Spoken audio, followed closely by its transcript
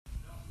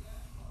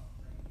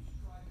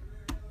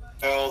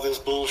Oh, this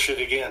bullshit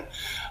again.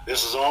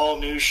 This is all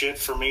new shit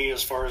for me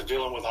as far as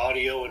dealing with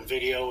audio and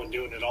video and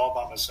doing it all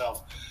by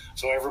myself.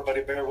 So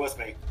everybody bear with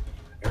me.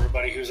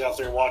 Everybody who's out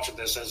there watching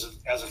this as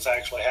it's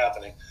actually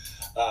happening.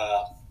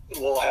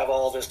 We'll have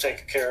all this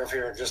taken care of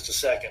here in just a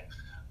second.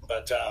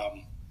 But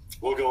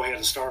we'll go ahead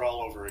and start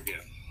all over again.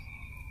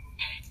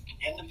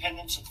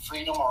 Independence and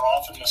freedom are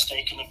often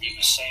mistaken to be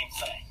the same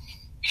thing.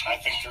 I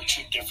think they're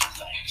two different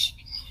things.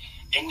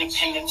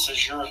 Independence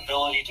is your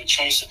ability to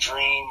chase a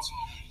dream,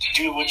 to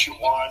do what you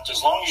want,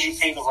 as long as you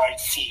pay the right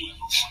fees,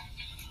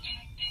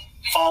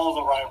 follow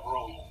the right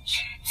rules,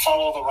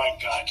 follow the right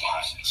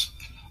guidelines,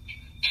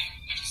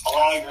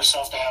 allow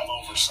yourself to have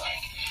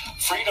oversight.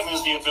 Freedom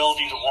is the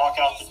ability to walk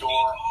out the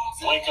door,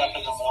 wake up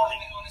in the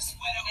morning,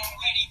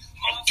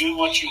 and do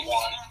what you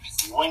want,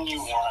 when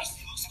you want,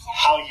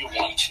 how you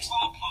want to.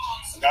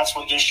 And that's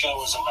what this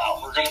show is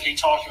about. We're going to be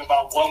talking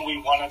about what we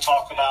want to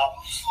talk about,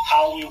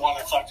 how we want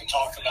to fucking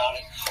talk about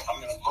it.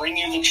 I'm going to bring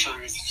you the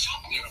truth.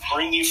 I'm going to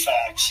bring you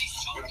facts.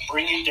 I'm going to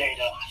bring you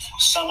data.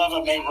 Some of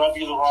it may rub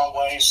you the wrong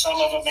way. Some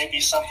of it may be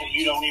something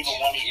you don't even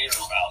want to hear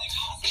about.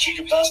 But you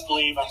can best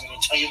believe I'm going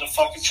to tell you the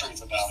fucking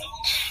truth about it.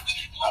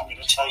 I'm going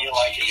to tell you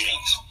like it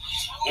is.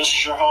 This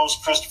is your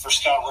host, Christopher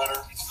Scott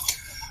Ritter.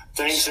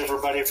 Thanks,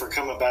 everybody, for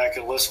coming back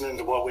and listening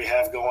to what we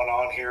have going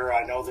on here.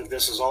 I know that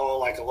this is all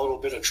like a little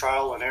bit of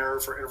trial and error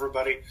for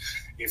everybody.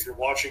 If you're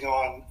watching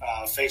on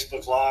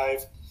Facebook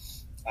Live,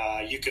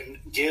 you can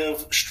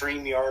give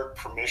StreamYard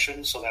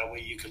permission so that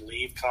way you can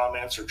leave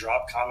comments or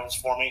drop comments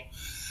for me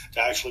to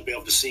actually be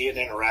able to see and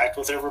interact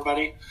with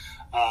everybody.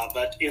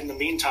 But in the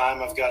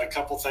meantime, I've got a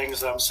couple things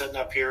that I'm setting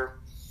up here.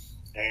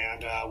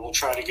 And we'll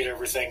try to get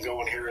everything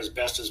going here as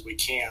best as we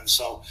can.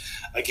 So,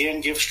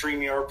 again, give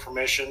StreamYard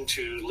permission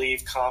to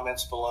leave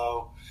comments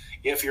below.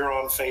 If you're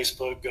on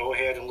Facebook, go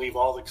ahead and leave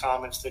all the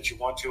comments that you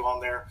want to on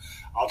there.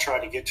 I'll try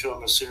to get to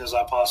them as soon as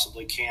I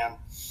possibly can.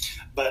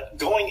 But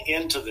going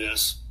into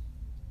this,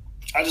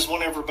 I just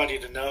want everybody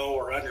to know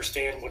or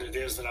understand what it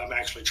is that I'm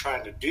actually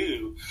trying to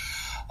do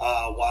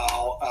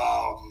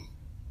while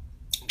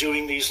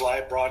doing these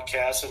live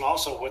broadcasts and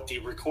also with the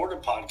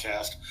recorded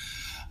podcast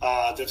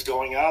that's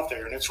going out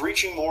there. And it's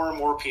reaching more and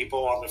more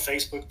people on the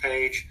Facebook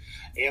page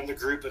and the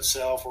group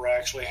itself. We're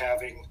actually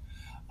having,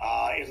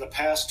 in the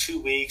past 2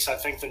 weeks, I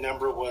think the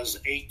number was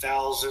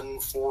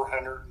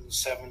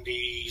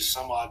 8,470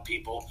 some odd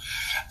people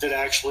that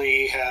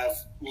actually have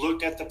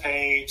looked at the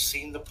page,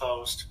 seen the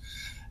post,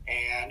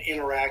 and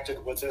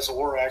interacted with us,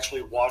 or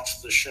actually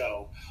watched the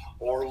show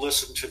or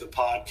listened to the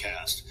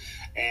podcast.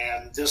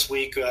 And this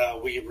week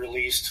we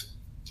released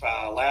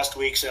last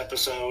week's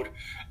episode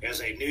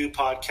as a new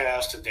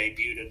podcast. It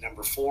debuted at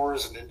number 4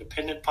 as an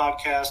independent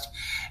podcast,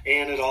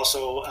 and it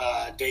also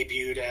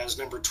debuted as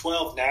number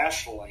 12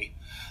 nationally,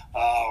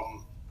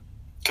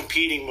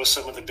 competing with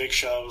some of the big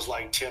shows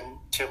like Tim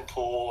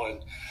Pool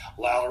and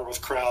Louder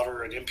with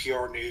Crowder and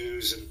NPR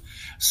News and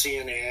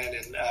CNN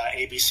and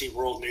ABC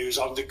World News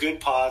on the Good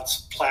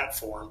Pods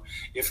platform.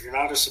 If you're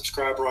not a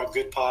subscriber on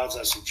Good Pods,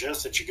 I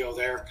suggest that you go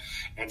there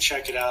and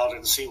check it out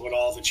and see what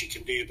all that you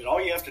can do. But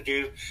all you have to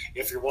do,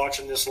 if you're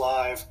watching this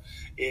live,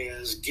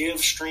 is give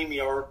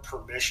StreamYard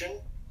permission,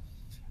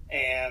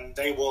 and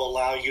they will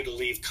allow you to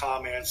leave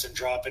comments and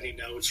drop any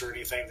notes or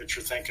anything that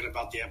you're thinking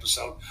about the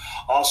episode.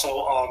 Also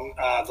on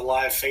the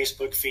live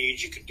Facebook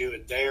feed, you can do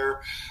it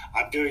there.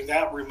 I'm doing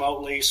that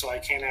remotely, so I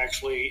can't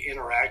actually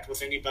interact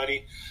with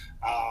anybody.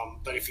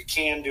 But if you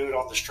can, do it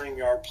on the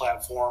StreamYard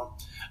platform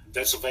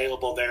that's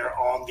available there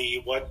on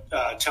the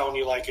Telling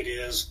You Like It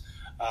Is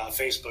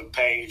Facebook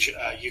page.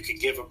 You can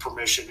give a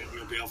permission and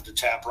you'll be able to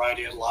tap right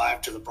in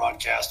live to the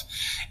broadcast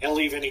and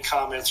leave any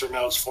comments or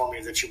notes for me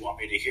that you want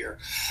me to hear.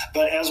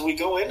 But as we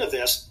go into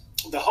this,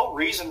 the whole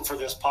reason for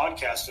this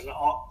podcast and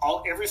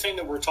everything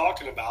that we're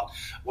talking about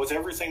with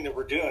everything that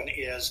we're doing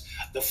is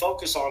the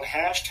focus on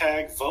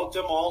hashtag Vote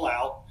Them All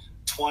Out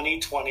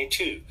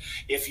 2022.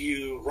 If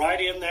you write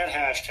in that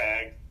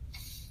hashtag,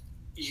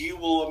 you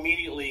will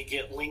immediately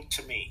get linked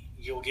to me.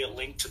 You'll get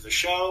linked to the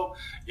show,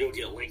 you'll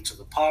get linked to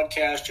the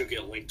podcast, you'll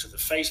get linked to the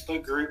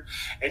Facebook group,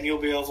 and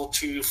you'll be able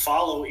to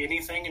follow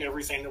anything and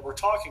everything that we're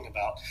talking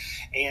about.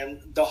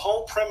 And the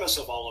whole premise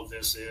of all of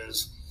this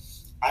is,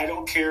 I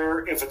don't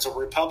care if it's a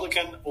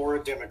Republican or a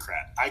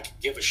Democrat. I can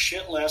give a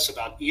shit less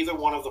about either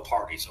one of the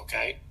parties,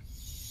 okay?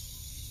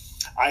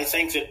 I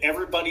think that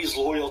everybody's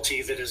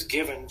loyalty that is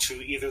given to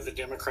either the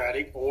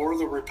Democratic or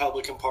the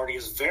Republican Party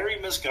is very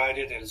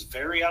misguided and is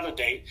very out of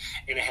date,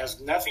 and it has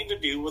nothing to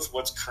do with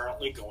what's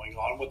currently going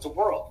on with the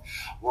world.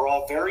 We're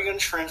all very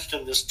entrenched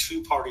in this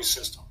two-party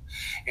system,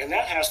 and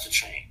that has to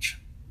change.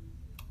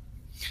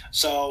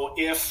 So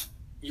if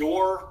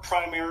your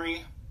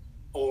primary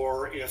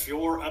or if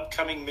your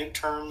upcoming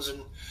midterms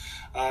in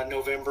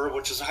November,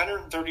 which is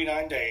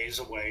 139 days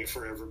away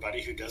for everybody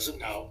who doesn't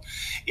know.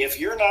 If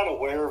you're not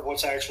aware of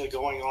what's actually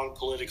going on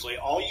politically,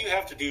 all you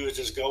have to do is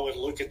just go and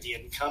look at the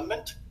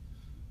incumbent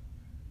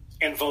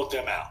and vote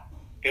them out.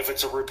 If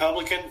it's a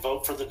Republican,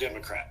 vote for the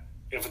Democrat.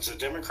 If it's a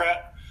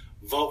Democrat,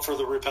 vote for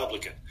the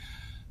Republican.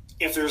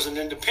 If there's an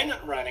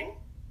independent running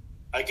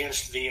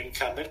against the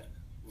incumbent,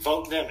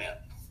 vote them in.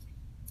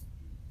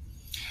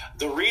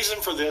 The reason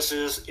for this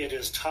is it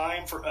is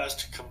time for us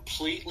to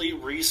completely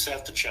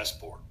reset the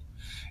chessboard.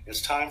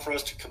 It's time for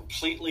us to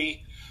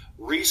completely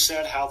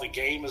reset how the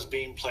game is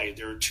being played.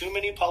 There are too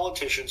many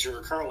politicians who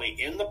are currently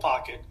in the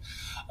pocket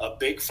of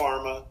big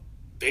pharma,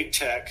 big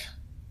tech,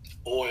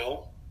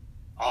 oil.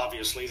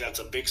 Obviously, that's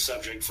a big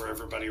subject for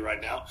everybody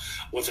right now,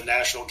 with the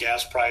national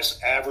gas price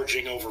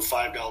averaging over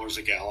 $5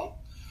 a gallon.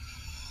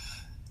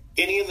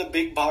 Any of the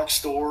big box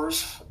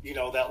stores,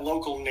 that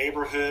local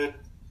neighborhood,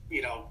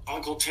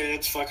 Uncle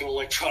Ted's fucking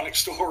electronics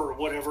store or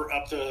whatever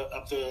up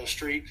the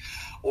street,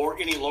 or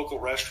any local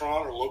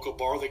restaurant or local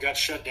bar that got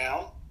shut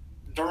down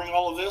during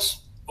all of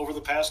this over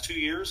the past 2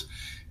 years,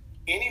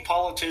 any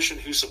politician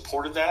who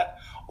supported that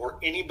or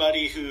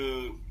anybody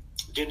who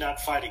did not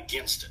fight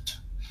against it,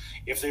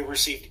 if they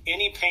received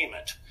any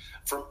payment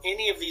from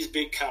any of these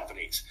big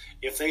companies,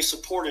 if they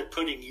supported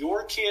putting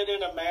your kid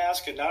in a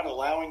mask and not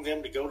allowing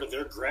them to go to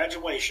their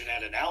graduation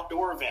at an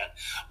outdoor event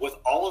with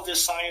all of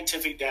this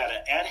scientific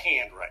data at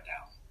hand right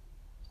now.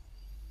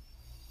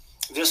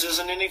 This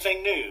isn't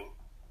anything new,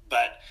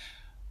 but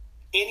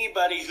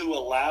anybody who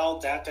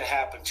allowed that to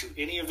happen to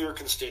any of their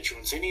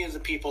constituents, any of the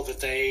people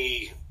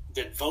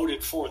that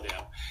voted for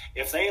them,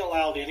 if they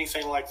allowed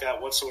anything like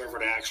that whatsoever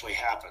to actually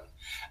happen,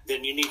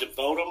 then you need to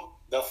vote them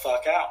the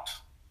fuck out.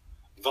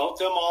 Vote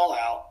them all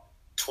out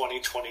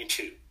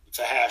 2022. It's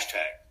a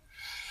hashtag.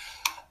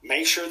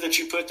 Make sure that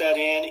you put that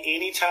in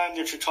anytime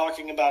that you're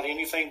talking about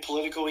anything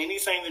political,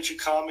 anything that you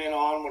comment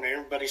on when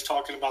everybody's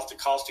talking about the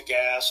cost of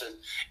gas and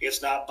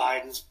it's not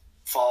Biden's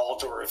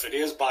fault, or if it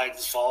is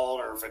Biden's fault,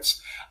 or if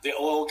it's the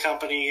oil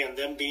company and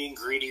them being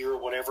greedy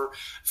or whatever.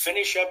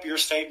 Finish up your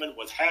statement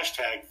with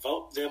hashtag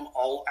vote them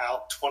all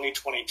out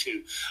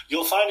 2022.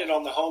 You'll find it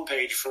on the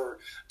homepage for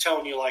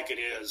Telling You Like It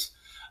Is.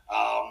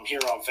 Here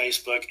on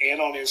Facebook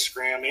and on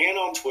Instagram and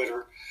on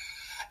Twitter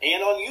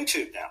and on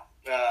YouTube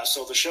now.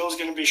 So the show is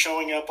going to be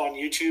showing up on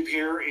YouTube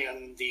here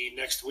in the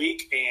next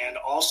week. And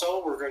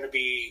also we're going to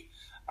be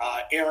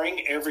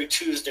airing every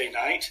Tuesday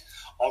night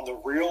on the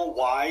Real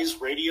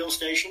Wise radio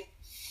station,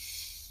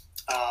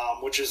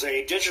 which is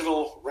a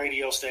digital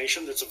radio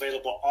station that's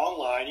available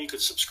online. You can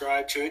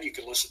subscribe to it. You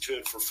can listen to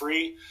it for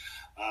free.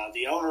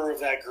 The owner of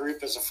that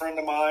group is a friend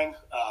of mine.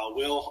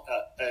 Will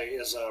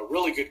is a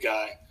really good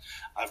guy.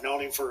 I've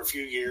known him for a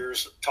few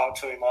years,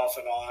 talked to him off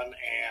and on,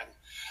 and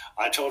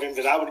I told him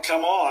that I would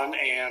come on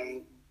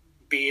and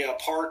be a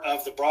part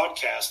of the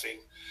broadcasting.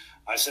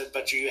 I said,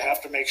 but you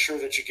have to make sure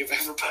that you give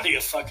everybody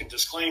a fucking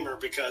disclaimer,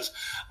 because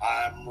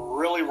I'm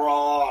really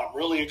raw, I'm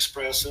really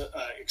explicit,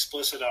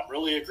 I'm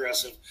really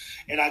aggressive,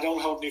 and I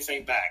don't hold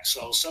anything back.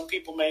 So some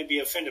people may be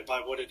offended by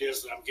what it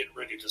is that I'm getting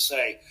ready to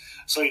say.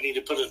 So you need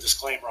to put a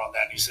disclaimer on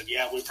that. And he said,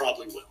 yeah, we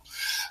probably will.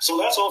 So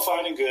that's all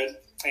fine and good.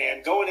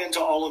 And going into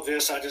all of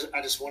this, I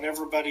just want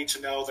everybody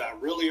to know that I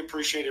really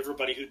appreciate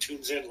everybody who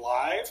tunes in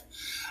live.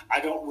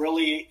 I don't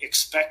really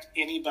expect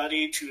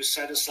anybody to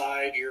set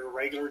aside your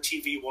regular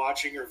TV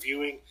watching or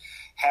viewing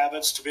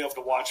habits to be able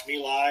to watch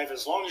me live.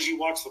 As long as you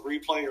watch the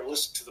replay or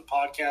listen to the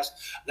podcast,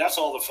 that's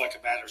all that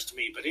fucking matters to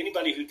me. But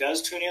anybody who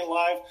does tune in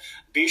live,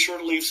 be sure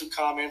to leave some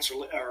comments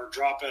or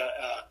drop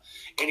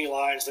any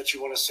lines that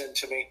you want to send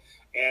to me,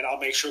 and I'll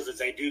make sure that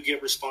they do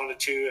get responded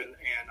to, and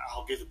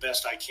I'll do the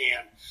best I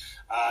can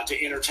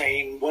to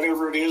entertain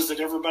whatever it is that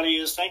everybody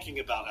is thinking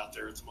about out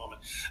there at the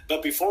moment.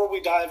 But before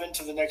we dive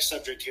into the next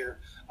subject here,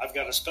 I've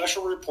got a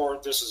special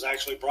report. This is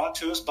actually brought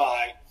to us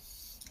by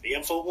the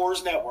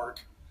InfoWars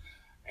Network,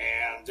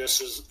 and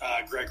this is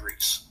Greg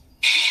Reese.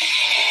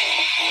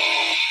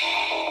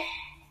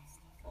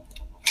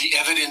 The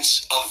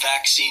evidence of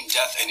vaccine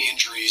death and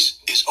injuries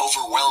is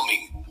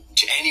overwhelming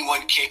to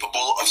anyone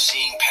capable of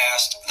seeing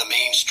past the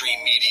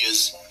mainstream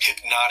media's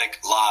hypnotic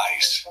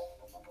lies.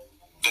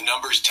 The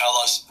numbers tell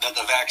us that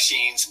the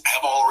vaccines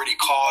have already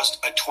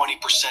caused a 20%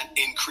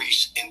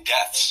 increase in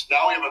deaths.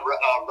 Now we have a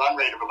run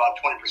rate of about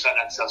 20%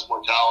 excess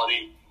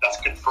mortality. That's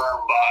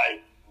confirmed by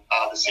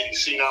the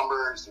CDC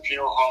numbers, the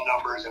funeral home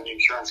numbers, and the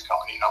insurance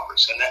company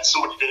numbers. And then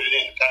somebody did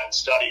an independent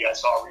study I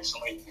saw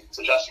recently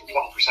suggesting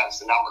 20% is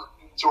the number.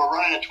 So we're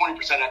running at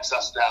 20%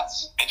 excess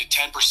deaths. And a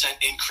 10%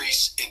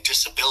 increase in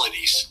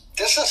disabilities.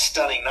 This is a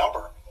stunning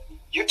number.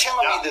 You're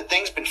telling me that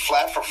things been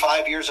flat for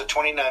 5 years at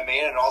 29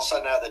 million, and all of a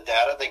sudden out of the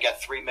data, they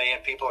got 3 million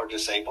people are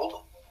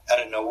disabled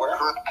out of nowhere?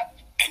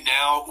 And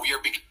now we are...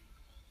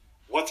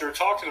 What they're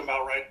talking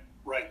about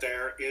right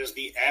there is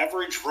the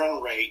average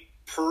run rate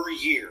per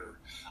year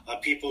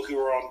of people who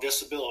are on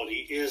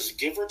disability is,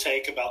 give or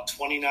take, about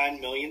 29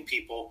 million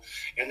people,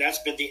 and that's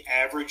been the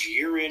average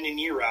year in and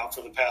year out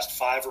for the past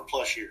 5 or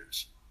plus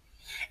years.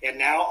 And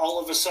now,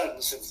 all of a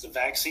sudden, since the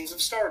vaccines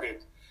have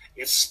started,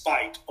 it's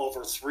spiked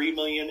over 3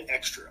 million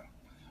extra.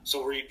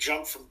 So we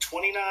jumped from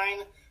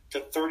 29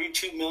 to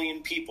 32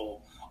 million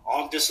people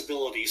on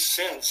disability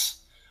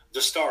since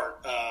the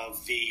start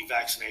of the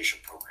vaccination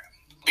program.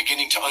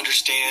 Beginning to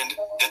understand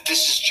that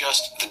this is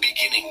just the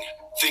beginning.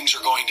 Things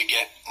are going to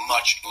get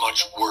much,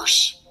 much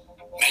worse.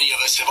 Many of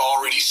us have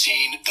already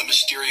seen the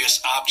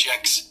mysterious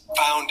objects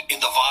found in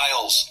the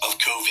vials of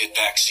COVID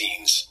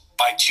vaccines.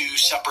 by two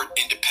separate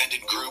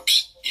independent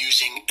groups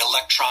using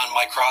electron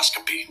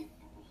microscopy.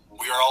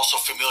 We are also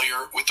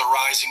familiar with the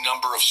rising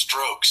number of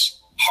strokes,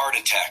 heart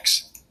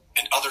attacks,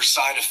 and other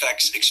side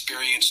effects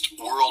experienced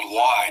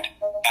worldwide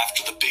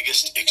after the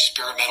biggest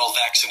experimental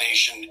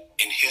vaccination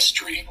in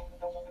history.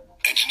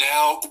 And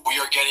now we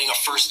are getting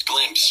a first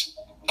glimpse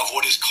of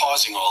what is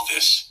causing all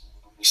this.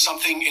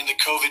 Something in the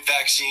COVID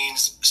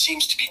vaccines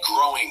seems to be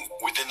growing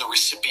within the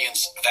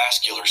recipient's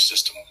vascular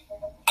system.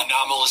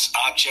 Anomalous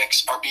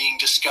objects are being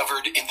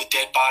discovered in the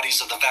dead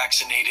bodies of the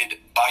vaccinated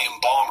by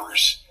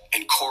embalmers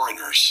and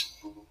coroners.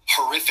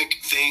 Horrific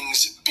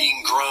things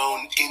being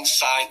grown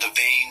inside the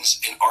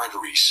veins and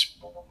arteries.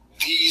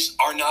 These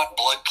are not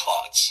blood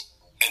clots,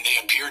 and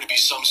they appear to be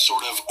some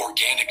sort of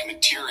organic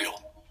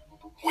material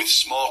with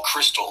small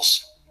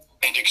crystals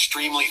and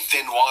extremely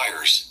thin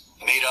wires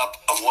made up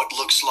of what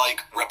looks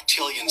like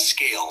reptilian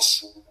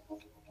scales.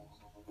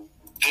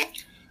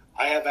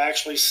 I have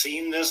actually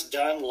seen this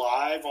done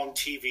live on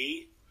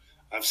TV.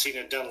 I've seen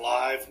it done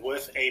live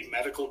with a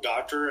medical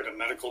doctor and a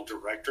medical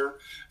director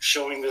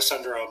showing this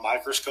under a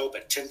microscope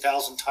at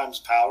 10,000 times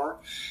power.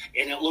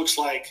 And it looks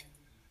like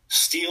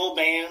steel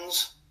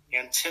bands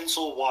and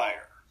tinsel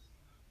wire.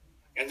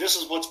 And this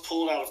is what's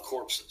pulled out of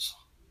corpses.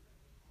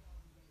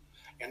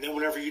 And then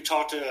whenever you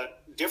talk to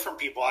different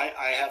people,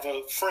 I have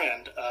a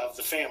friend of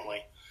the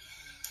family.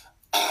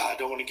 I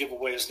don't want to give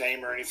away his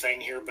name or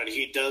anything here, but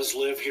he does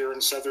live here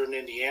in southern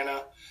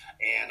Indiana.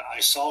 And I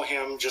saw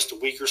him just a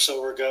week or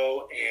so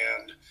ago,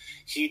 and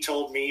he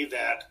told me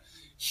that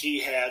he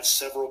had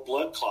several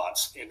blood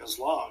clots in his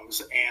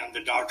lungs, and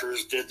the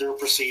doctors did their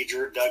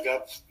procedure, dug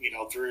up,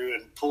 through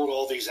and pulled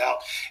all these out.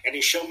 And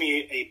he showed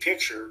me a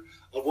picture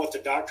of what the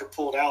doctor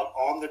pulled out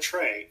on the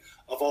tray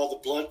of all the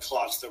blood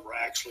clots that were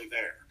actually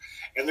there.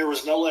 And there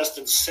was no less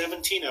than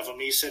 17 of them.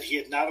 He said he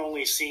had not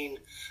only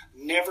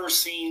never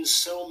seen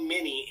so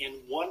many in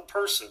one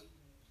person,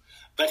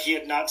 but he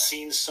had not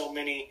seen so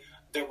many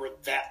that were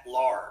that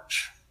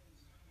large.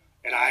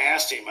 And I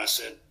asked him, I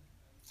said,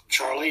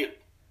 Charlie,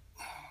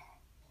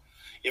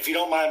 if you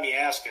don't mind me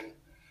asking,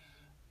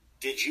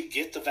 did you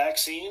get the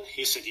vaccine?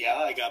 He said, yeah,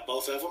 I got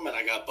both of them, and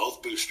I got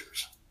both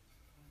boosters.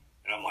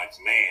 And I'm like,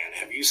 man,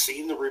 have you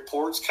seen the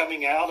reports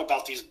coming out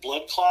about these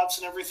blood clots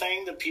and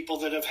everything, the people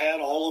that have had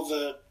all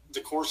of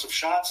the course of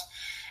shots?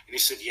 And he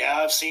said, yeah,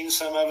 I've seen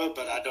some of it,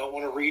 but I don't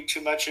want to read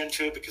too much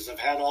into it because I've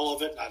had all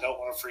of it, and I don't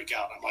want to freak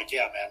out. And I'm like,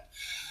 yeah, man,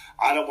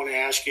 I don't want to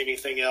ask you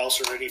anything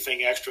else or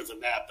anything extra than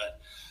that,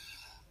 but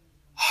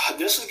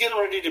this is getting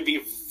ready to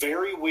be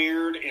very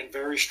weird and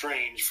very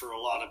strange for a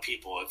lot of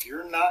people. If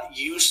you're not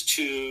used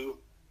to,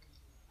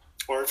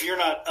 or if you're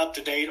not up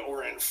to date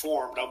or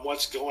informed on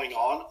what's going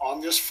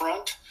on this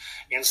front,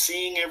 and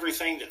seeing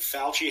everything that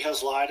Fauci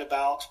has lied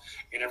about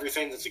and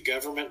everything that the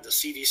government, the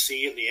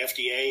CDC, and the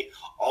FDA,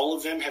 all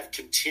of them have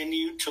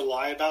continued to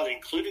lie about,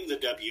 including the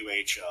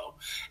WHO,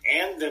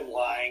 and them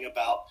lying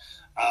about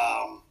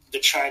the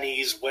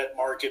Chinese wet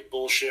market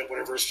bullshit,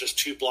 whatever. It's just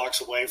 2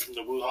 blocks away from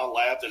the Wuhan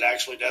lab that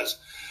actually does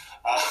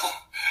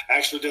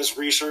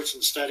research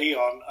and study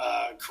on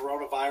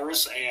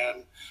coronavirus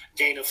and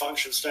gain of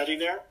function study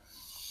there.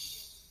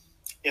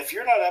 If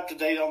you're not up to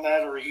date on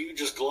that, or you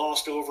just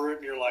glossed over it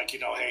and you're like,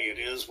 hey, it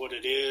is what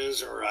it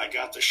is, or I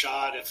got the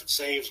shot if it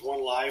saves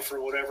one life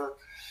or whatever.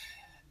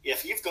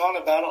 If you've gone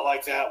about it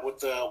like that with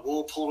the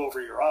wool pulled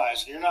over your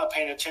eyes and you're not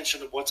paying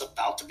attention to what's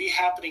about to be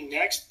happening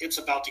next, it's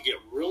about to get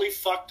really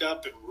fucked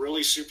up and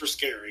really super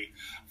scary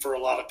for a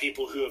lot of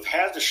people who have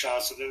had the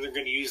shots, and then they're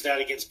going to use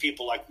that against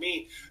people like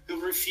me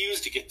who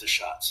refuse to get the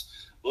shots.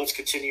 Let's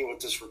continue with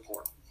this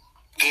report.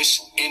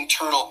 This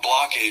internal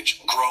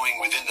blockage growing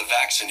within the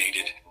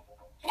vaccinated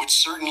would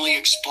certainly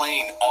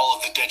explain all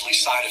of the deadly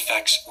side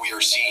effects we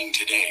are seeing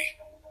today.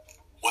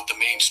 What the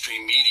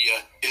mainstream media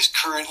is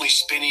currently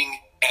spinning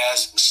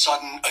as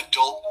sudden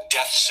adult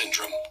death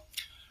syndrome.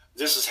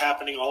 This is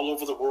happening all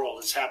over the world.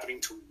 It's happening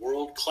to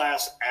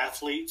world-class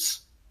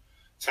athletes.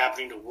 It's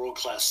happening to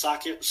world-class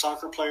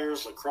soccer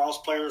players, lacrosse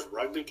players,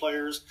 rugby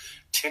players,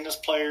 tennis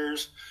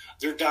players.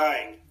 They're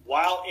dying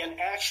while in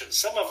action.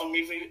 Some of them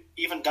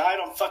even died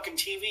on fucking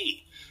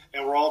TV.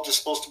 And we're all just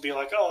supposed to be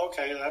like, oh,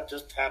 okay, that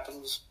just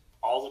happens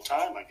all the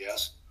time, I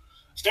guess.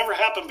 It's never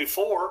happened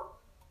before,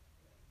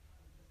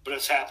 but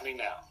it's happening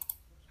now.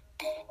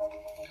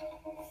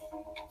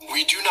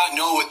 We do not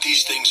know what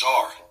these things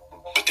are,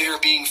 but they are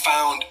being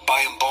found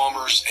by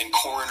embalmers and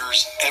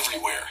coroners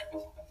everywhere,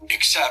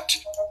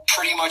 except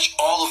pretty much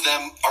all of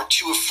them are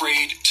too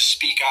afraid to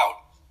speak out,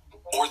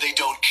 or they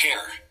don't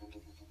care.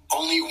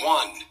 Only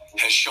one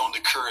has shown the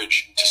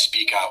courage to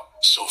speak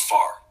out so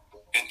far,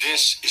 and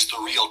this is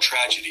the real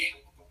tragedy.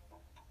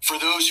 For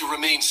those who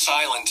remain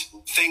silent,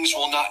 things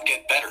will not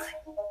get better.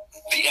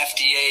 The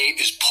FDA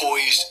is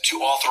poised to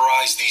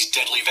authorize these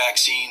deadly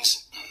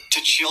vaccines to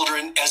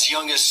children as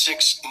young as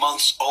 6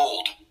 months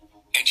old,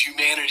 and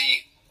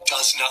humanity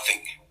does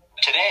nothing.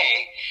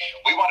 Today,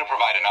 we want to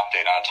provide an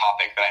update on a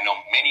topic that I know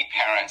many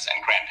parents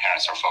and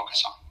grandparents are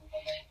focused on: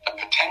 the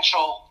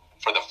potential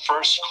for the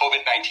first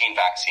COVID-19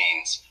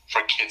 vaccines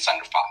for kids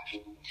under 5.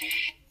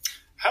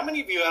 How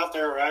many of you out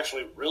there are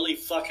actually really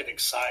fucking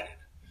excited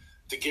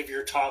to give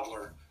your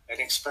toddler an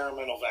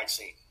experimental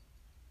vaccine?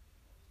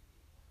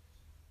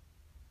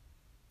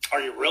 Are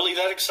you really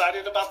that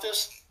excited about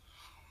this?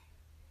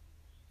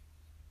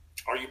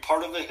 Are you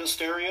part of the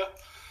hysteria?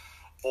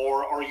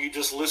 Or are you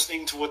just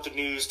listening to what the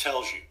news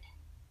tells you?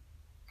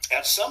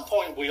 At some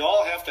point, we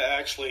all have to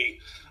actually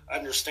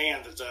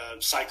understand that the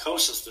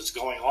psychosis that's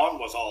going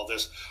on with all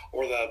this,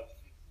 or the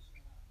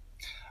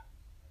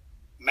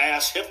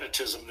mass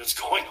hypnotism that's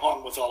going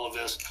on with all of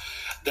this,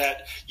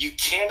 that you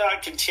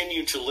cannot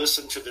continue to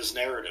listen to this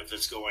narrative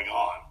that's going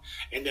on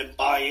and then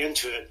buy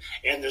into it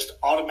and just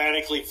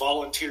automatically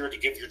volunteer to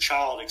give your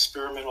child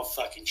experimental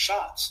fucking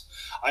shots.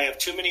 I have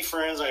too many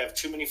friends, I have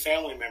too many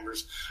family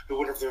members who,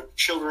 whenever their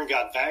children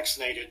got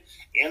vaccinated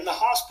in the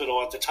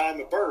hospital at the time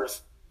of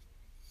birth,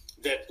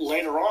 that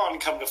later on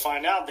come to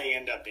find out they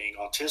end up being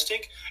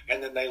autistic,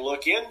 and then they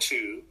look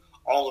into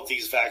all of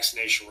these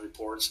vaccination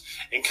reports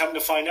and come to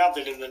find out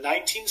that in the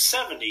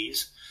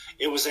 1970s,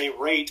 it was a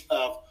rate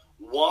of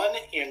 1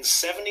 in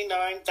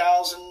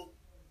 79,000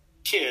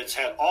 kids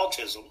had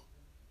autism.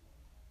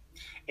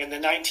 In the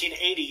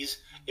 1980s,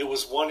 it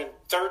was 1 in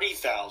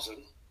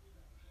 30,000.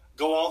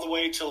 Go all the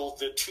way till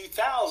the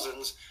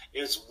 2000s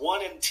is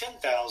 1 in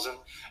 10,000.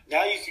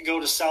 Now you can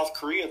go to South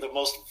Korea, the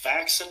most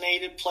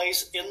vaccinated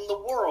place in the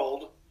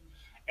world,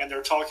 and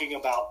they're talking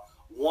about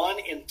 1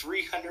 in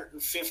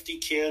 350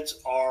 kids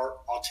are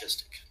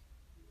autistic.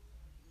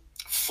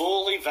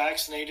 Fully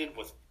vaccinated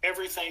with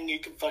everything you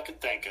can fucking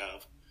think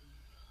of.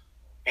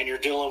 And you're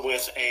dealing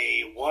with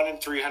a 1 in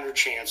 300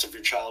 chance of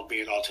your child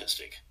being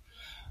autistic.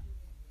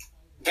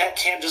 That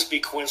can't just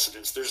be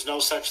coincidence. There's no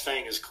such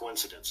thing as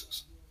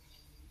coincidences.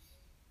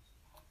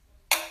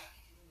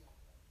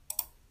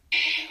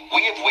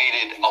 We have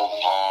waited a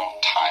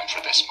long time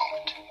for this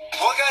moment.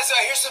 Well, guys,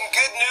 here's some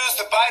good news.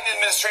 The Biden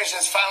administration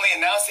has finally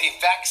announced a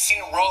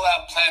vaccine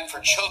rollout plan for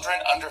children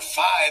under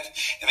 5,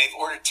 and they've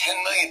ordered 10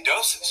 million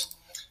doses.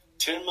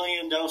 10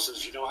 million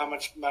doses. You know how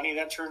much money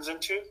that turns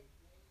into?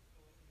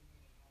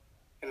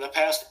 In the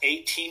past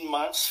 18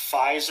 months,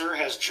 Pfizer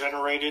has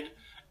generated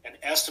an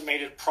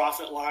estimated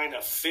profit line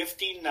of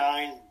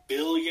 $59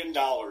 billion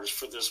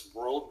for this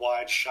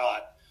worldwide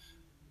shot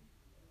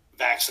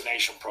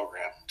vaccination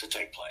program to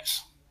take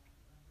place.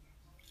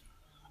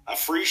 A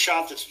free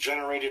shot that's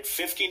generated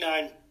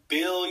 $59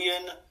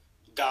 billion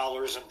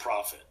in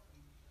profit.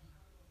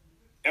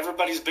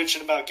 Everybody's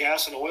bitching about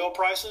gas and oil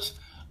prices.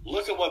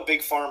 Look at what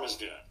Big Pharma's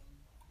doing.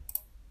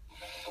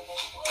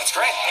 That's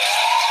great.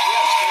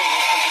 Yeah, it's great.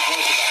 Let's make a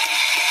joke about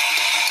it.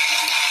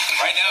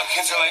 Right now,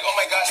 kids are like, oh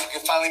my gosh, we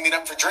can finally meet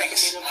up for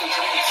drinks. Meet up for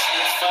drinks.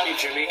 That's funny,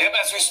 Jimmy. Yep,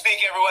 as we speak,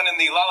 everyone in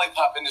the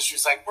lollipop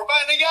industry is like, we're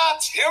buying a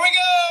yacht. Here we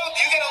go.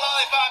 You get a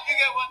lollipop. You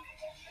get one.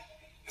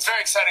 It's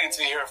very exciting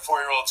to hear a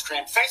 4-year-old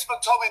scream,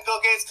 Facebook told me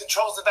Bill Gates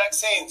controls the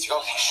vaccines. You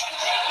go,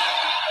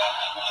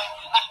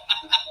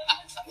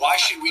 Why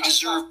should we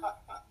deserve?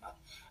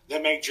 They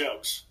make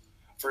jokes.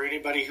 For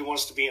anybody who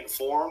wants to be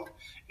informed,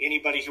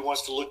 anybody who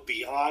wants to look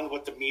beyond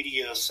what the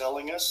media is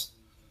selling us.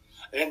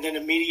 And then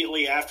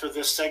immediately after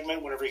this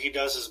segment, whenever he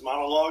does his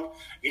monologue,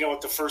 you know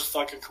what the first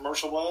fucking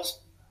commercial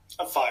was?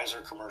 A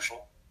Pfizer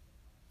commercial.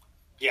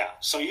 Yeah,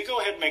 so you go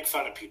ahead and make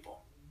fun of people.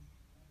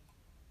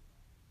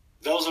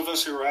 Those of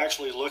us who are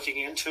actually looking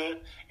into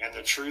it and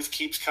the truth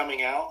keeps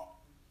coming out,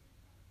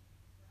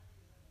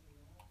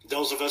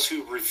 those of us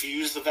who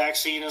refuse the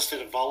vaccine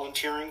instead of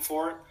volunteering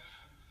for it,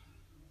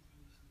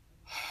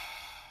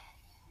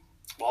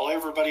 while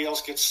everybody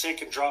else gets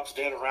sick and drops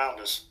dead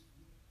around us,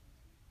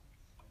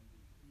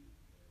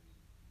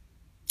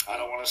 I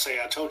don't want to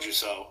say I told you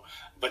so,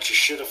 but you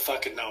should have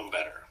fucking known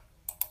better.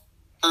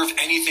 Deserve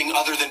anything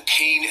other than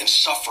pain and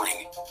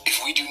suffering if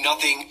we do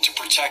nothing to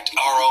protect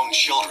our own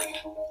children.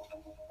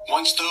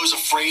 Once those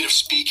afraid of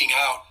speaking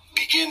out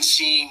begin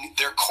seeing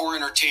their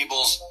coroner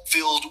tables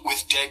filled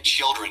with dead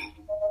children,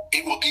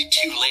 it will be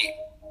too late.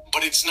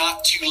 But it's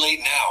not too late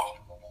now.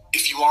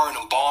 If you are an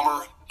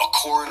embalmer, a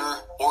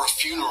coroner, or a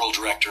funeral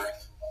director,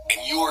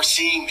 and you are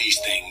seeing these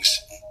things,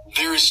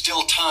 there is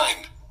still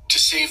time to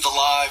save the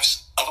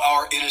lives of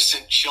our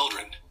innocent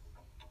children.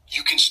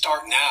 You can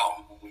start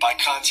now by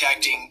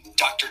contacting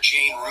Dr.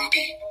 Jane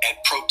Ruby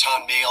at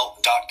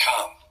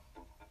protonmail.com.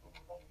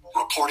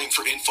 Reporting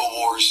for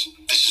InfoWars,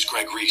 this is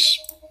Greg Reese.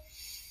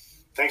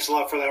 Thanks a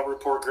lot for that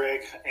report,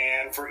 Greg.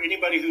 And for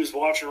anybody who's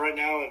watching right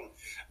now, and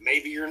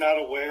maybe you're not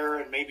aware,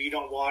 and maybe you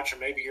don't watch, or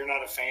maybe you're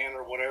not a fan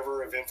or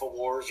whatever of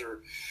InfoWars,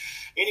 or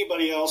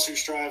anybody else who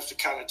strives to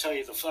kind of tell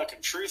you the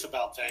fucking truth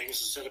about things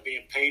instead of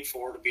being paid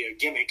for to be a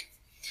gimmick.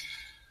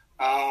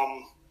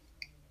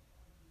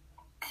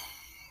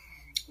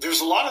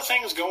 There's a lot of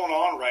things going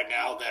on right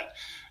now that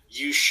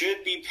you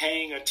should be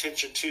paying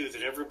attention to,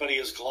 that everybody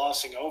is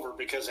glossing over,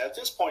 because at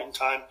this point in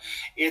time,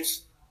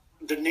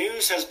 the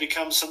news has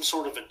become some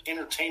sort of an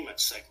entertainment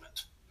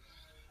segment,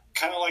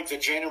 kind of like the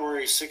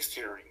January 6th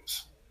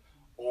hearings,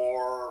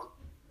 or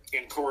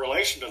in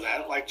correlation to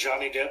that, like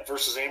Johnny Depp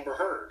versus Amber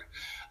Heard.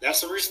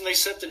 That's the reason they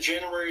set the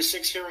January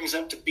 6 hearings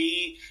up to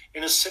be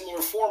in a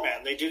similar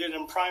format. They did it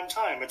in prime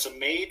time. It's a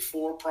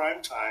made-for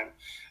prime time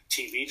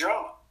TV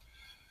drama.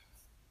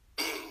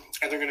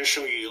 And they're going to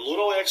show you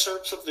little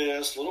excerpts of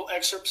this, little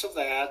excerpts of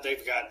that.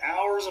 They've got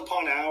hours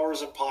upon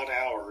hours upon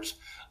hours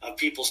of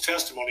people's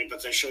testimony,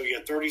 but they show you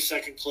a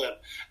 30-second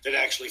clip that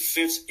actually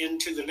fits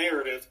into the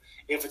narrative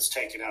if it's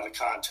taken out of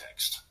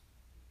context.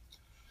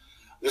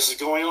 This is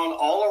going on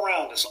all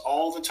around us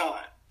all the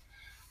time.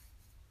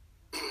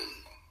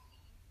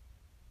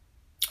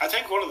 I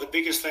think one of the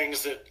biggest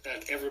things that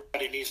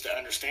everybody needs to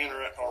understand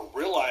or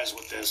realize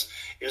with this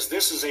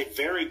is a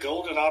very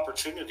golden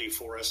opportunity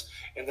for us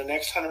in the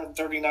next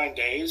 139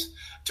 days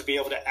to be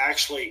able to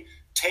actually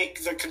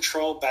take the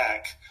control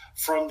back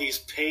from these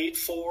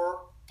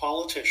paid-for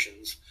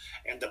politicians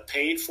and the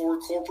paid-for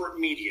corporate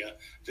media,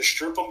 to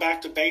strip them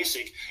back to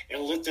basic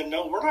and let them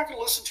know we're not going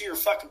to listen to your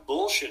fucking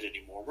bullshit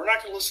anymore. We're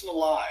not going to listen to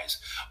lies.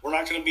 We're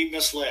not going to be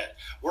misled.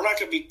 We're not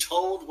going to be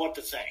told what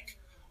to think.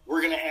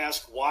 We're going to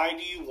ask, why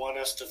do you want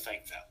us to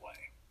think that way?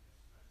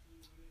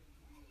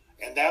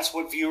 And that's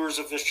what viewers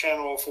of this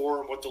channel are for,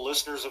 and what the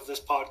listeners of this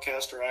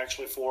podcast are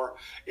actually for,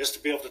 is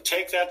to be able to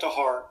take that to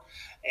heart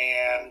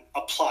and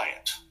apply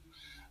it.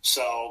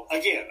 So,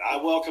 again, I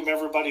welcome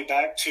everybody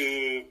back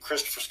to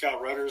Christopher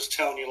Scott Rutter's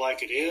Telling You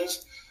Like It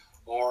Is,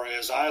 or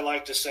as I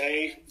like to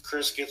say,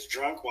 Chris gets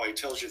drunk while he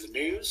tells you the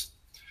news.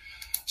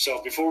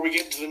 So before we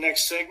get into the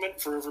next segment,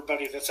 for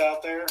everybody that's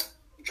out there,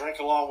 drink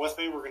along with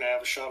me. We're going to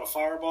have a shot of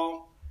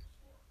Fireball.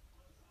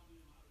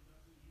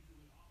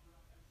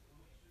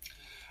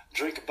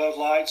 Drink a Bud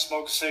Light,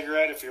 smoke a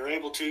cigarette. If you're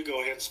able to,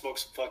 go ahead and smoke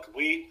some fucking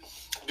weed.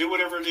 Do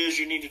whatever it is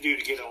you need to do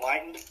to get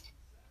enlightened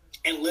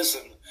and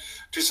listen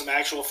to some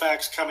actual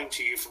facts coming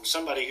to you from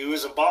somebody who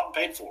isn't bought and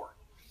paid for.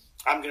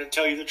 I'm going to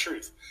tell you the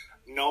truth,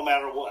 no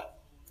matter what.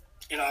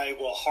 And I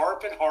will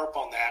harp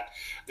on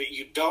that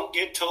you don't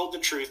get told the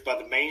truth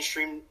by the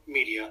mainstream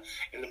media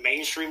and the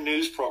mainstream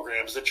news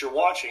programs that you're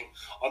watching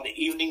on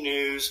the evening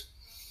news,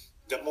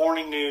 the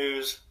morning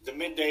news, the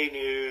midday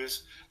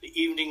news, the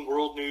evening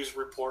world news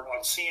report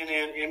on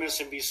CNN,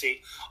 MSNBC,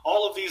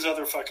 all of these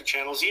other fucking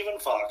channels, even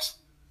Fox.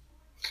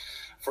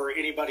 For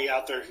anybody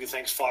out there who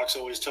thinks Fox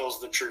always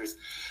tells the truth,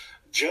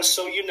 just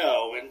so you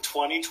know, in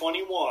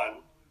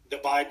 2021, the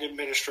Biden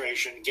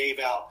administration gave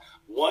out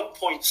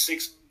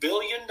 $1.6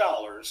 billion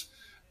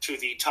to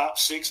the top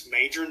 6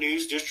 major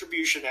news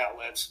distribution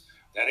outlets.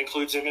 That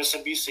includes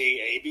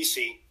MSNBC,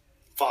 ABC,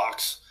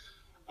 Fox,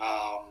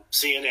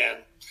 CNN,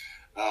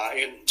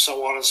 and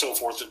so on and so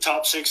forth. The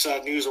top 6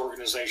 news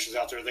organizations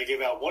out there, they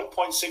gave out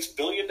 $1.6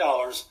 billion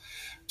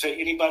to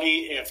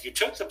anybody. If you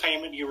took the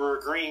payment, you were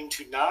agreeing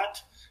to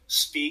not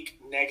speak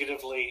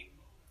negatively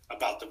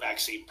about the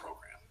vaccine program.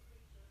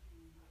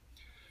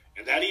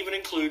 And that even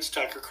includes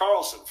Tucker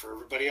Carlson. For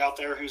everybody out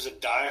there who's a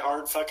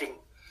diehard fucking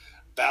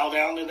bow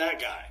down to that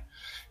guy.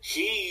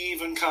 He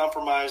even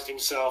compromised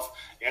himself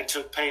and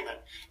took payment.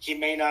 He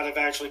may not have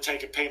actually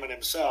taken payment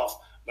himself,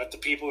 but the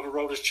people who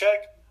wrote his check,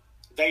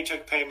 they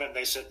took payment and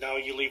they said, no,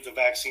 you leave the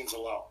vaccines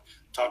alone.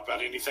 Talk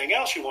about anything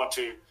else you want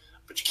to,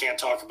 but you can't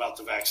talk about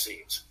the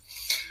vaccines.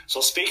 So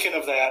speaking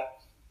of that,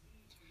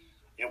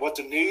 and what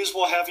the news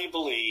will have you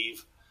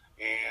believe,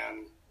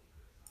 and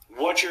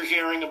what you're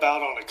hearing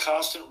about on a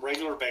constant,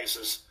 regular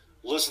basis,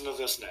 listen to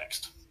this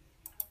next.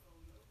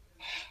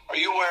 Are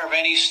you aware of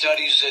any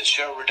studies that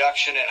show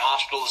reduction in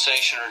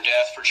hospitalization or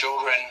death for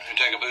children who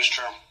take a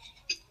booster?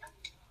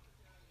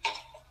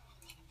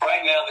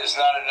 Right now, there's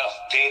not enough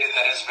data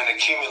that has been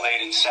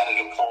accumulated,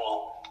 Senator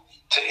Paul,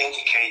 to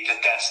indicate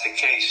that that's the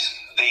case.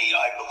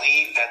 I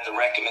believe that the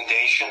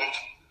recommendation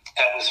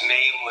that was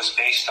made was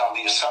based on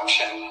the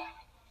assumption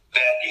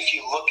that if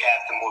you look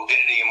at the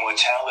morbidity and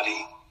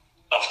mortality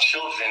of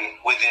children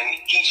within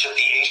each of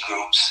the age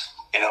groups,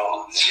 0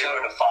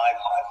 to 5, 5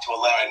 to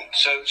 11. Right.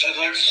 So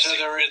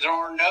there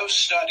are no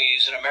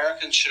studies, and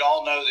Americans should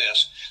all know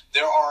this.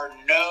 There are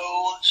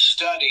no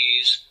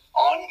studies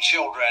on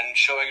children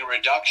showing a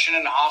reduction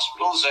in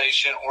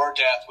hospitalization or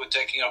death with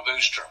taking a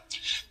booster.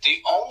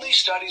 The only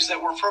studies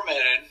that were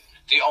permitted,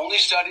 the only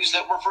studies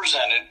that were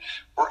presented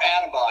were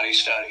antibody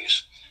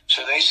studies.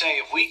 So they say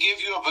if we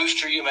give you a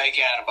booster, you make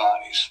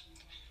antibodies.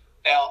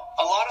 Now,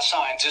 a lot of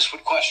scientists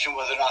would question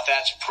whether or not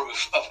that's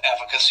proof of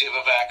efficacy of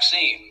a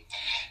vaccine.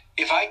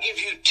 If I give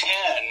you 10,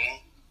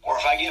 or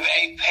if I give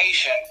a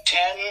patient 10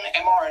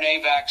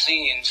 mRNA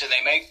vaccines and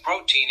they make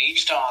protein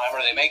each time, or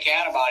they make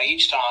antibody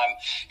each time,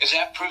 is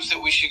that proof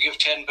that we should give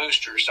 10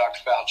 boosters, Dr.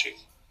 Fauci?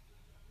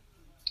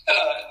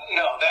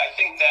 No, I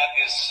think that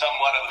is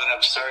somewhat of an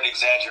absurd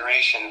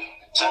exaggeration.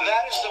 So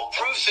that is the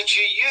proof that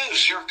you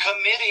use. Your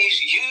committees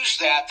use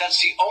that.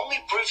 That's the only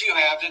proof you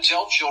have to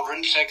tell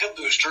children to take a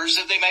booster is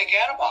that they make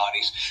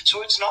antibodies.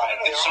 So it's not an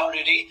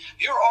absurdity.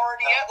 You're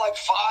already at like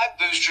 5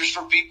 boosters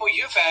for people.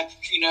 You've had,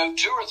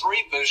 2 or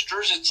 3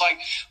 boosters. It's like,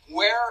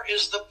 where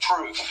is the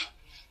proof?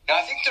 Now,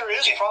 I think there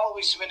is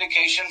probably some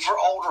indication for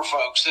older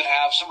folks that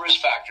have some risk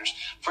factors.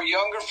 For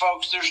younger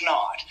folks, there's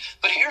not.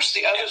 But here's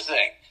the other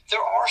thing.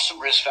 there are some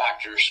risk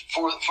factors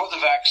for the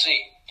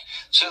vaccine.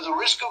 So the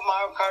risk of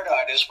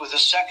myocarditis with a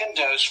second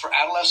dose for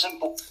adolescent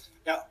boys.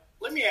 Now,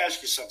 let me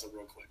ask you something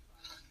real quick.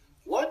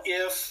 What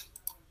if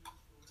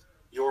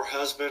your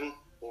husband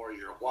or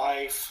your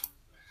wife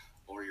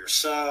or your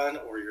son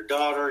or your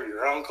daughter,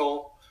 your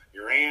uncle,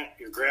 your aunt,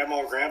 your grandma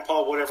or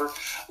grandpa, whatever,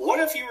 what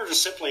if you were to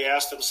simply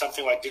ask them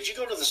something like, did you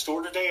go to the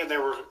store today? And they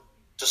were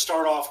to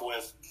start off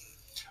with,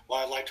 well,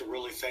 I'd like to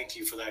really thank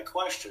you for that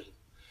question.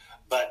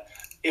 But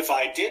if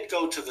I did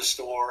go to the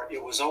store,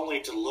 it was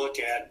only to look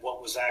at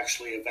what was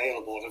actually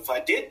available. And if I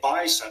did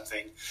buy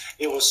something,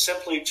 it was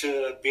simply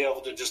to be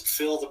able to just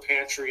fill the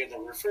pantry and the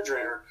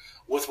refrigerator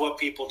with what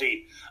people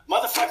need.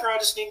 Motherfucker, I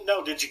just need to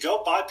know, did you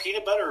go buy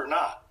peanut butter or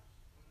not?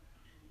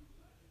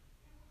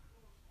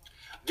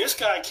 This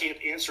guy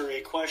can't answer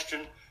a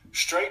question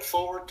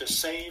straightforward to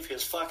save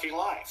his fucking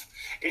life.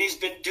 And he's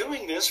been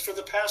doing this for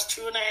the past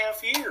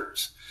 2.5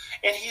 years.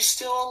 And he's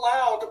still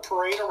allowed to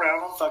parade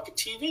around on fucking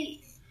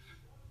TV.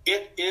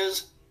 It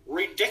is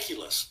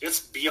ridiculous. It's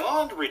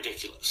beyond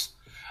ridiculous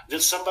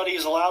that somebody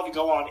is allowed to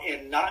go on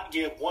and not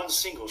give one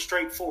single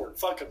straightforward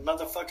fucking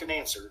motherfucking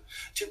answer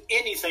to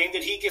anything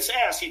that he gets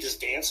asked. He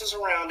just dances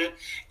around it,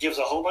 gives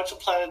a whole bunch of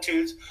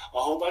platitudes, a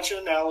whole bunch of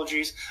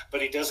analogies,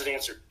 but he doesn't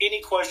answer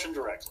any question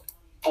directly.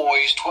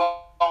 Boys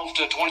 12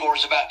 to 24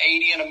 is about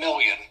 80 in a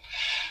million.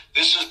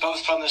 This is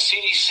both from the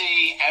CDC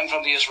and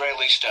from the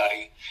Israeli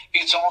study.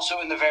 It's also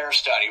in the VAERS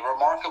study,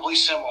 remarkably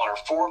similar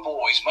for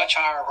boys, much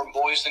higher from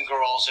boys than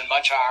girls and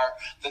much higher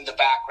than the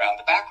background.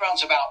 The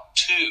background's about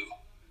 2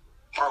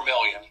 per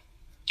million.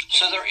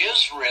 So there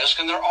is risk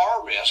and there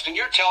are risks. And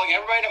you're telling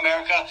everybody in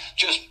America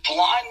just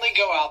blindly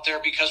go out there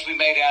because we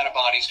made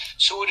antibodies.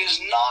 So it is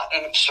not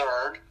an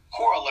absurd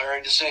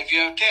corollary to say if you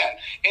have 10.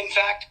 In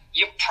fact,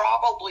 you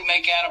probably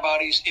make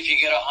antibodies if you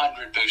get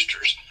 100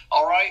 boosters.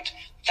 All right?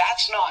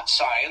 That's not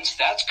science.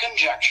 That's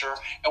conjecture,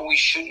 and we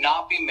should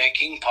not be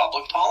making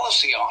public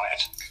policy on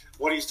it.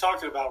 What he's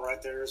talking about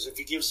right there is if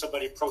you give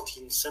somebody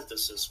protein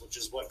synthesis, which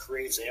is what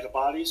creates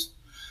antibodies,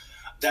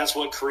 that's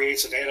what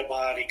creates an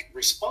antibiotic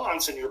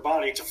response in your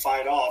body to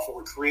fight off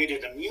or create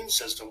an immune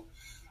system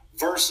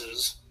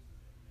versus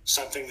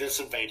something that's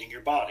invading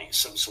your body,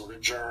 some sort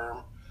of germ,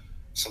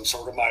 some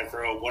sort of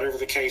microbe, whatever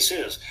the case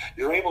is.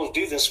 You're able to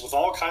do this with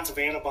all kinds of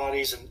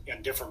antibodies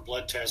and different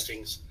blood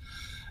testings.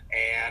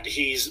 And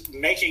he's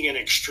making an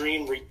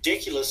extreme,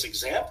 ridiculous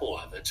example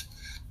of it.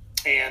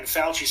 And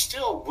Fauci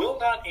still will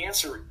not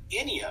answer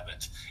any of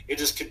it. It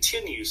just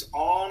continues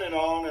on and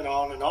on and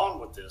on and on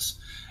with this.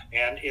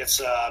 And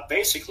it's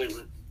basically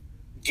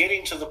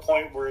getting to the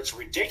point where it's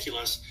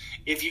ridiculous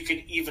if you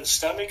can even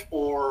stomach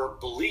or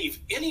believe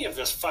any of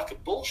this fucking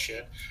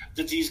bullshit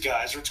that these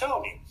guys are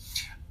telling you.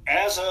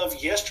 As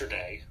of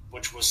yesterday,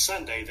 which was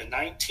Sunday, the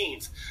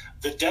 19th,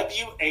 the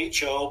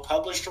WHO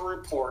published a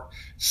report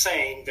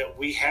saying that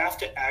we have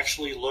to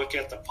actually look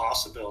at the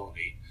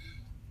possibility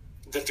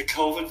that the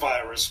COVID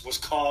virus was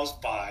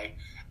caused by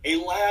a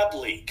lab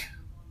leak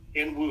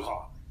in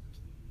Wuhan.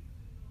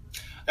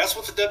 That's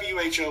what the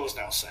WHO is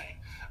now saying,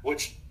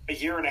 which a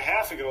year and a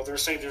half ago, they're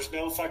saying there's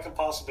no fucking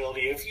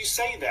possibility. If you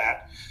say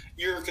that,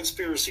 you're a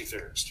conspiracy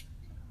theorist.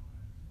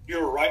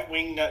 You're a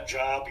right-wing nut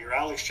job, you're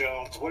Alex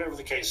Jones, whatever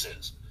the case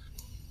is.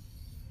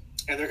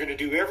 And they're going to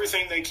do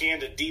everything they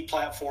can to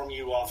deplatform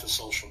you off of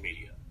social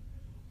media.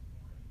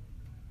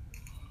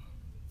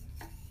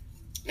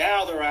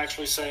 Now they're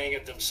actually saying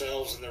it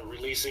themselves, and they're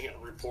releasing it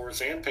in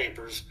reports and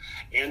papers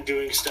and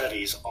doing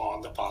studies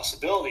on the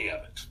possibility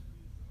of it.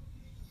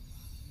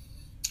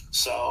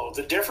 So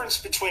the difference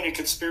between a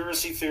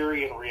conspiracy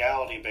theory and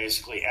reality,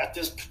 basically, at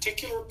this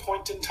particular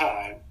point in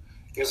time,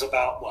 is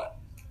about, what,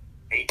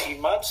 18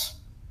 months?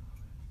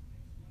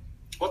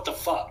 What the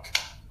fuck?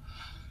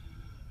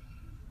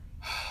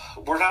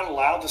 We're not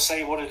allowed to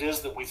say what it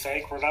is that we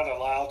think. We're not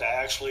allowed to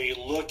actually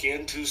look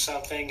into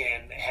something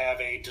and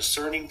have a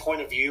discerning point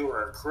of view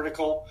or a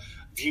critical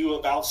view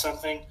about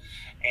something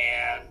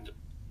and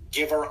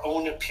give our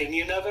own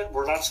opinion of it.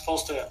 We're not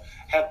supposed to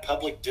have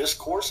public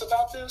discourse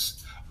about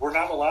this. We're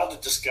not allowed to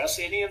discuss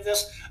any of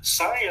this.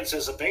 Science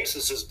as a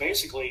basis is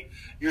basically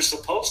you're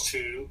supposed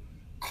to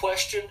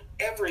question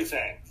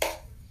everything.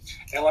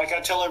 And like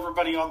I tell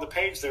everybody on the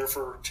page there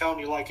for telling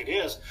you like it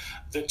is,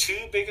 the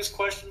 2 biggest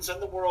questions in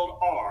the world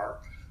are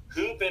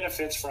who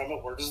benefits from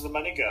it, where does the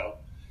money go,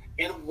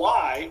 and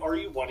why are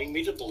you wanting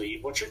me to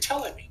believe what you're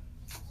telling me?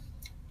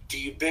 Do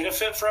you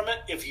benefit from it?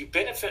 If you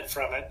benefit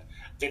from it,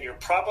 then you're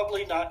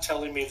probably not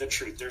telling me the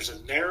truth. There's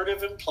a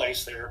narrative in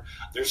place there.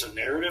 There's a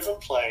narrative in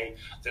play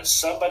that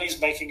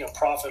somebody's making a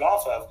profit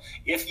off of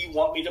if you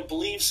want me to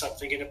believe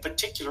something in a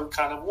particular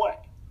kind of way.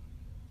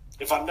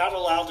 If I'm not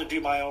allowed to do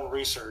my own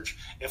research,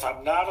 if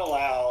I'm not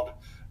allowed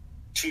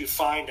to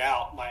find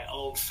out my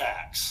own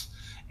facts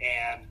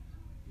and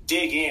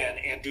dig in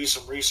and do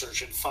some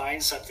research and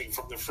find something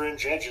from the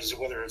fringe edges,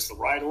 whether it's the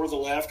right or the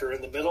left or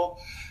in the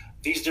middle,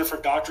 these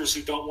different doctors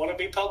who don't want to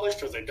be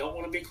published or they don't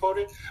want to be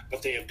quoted,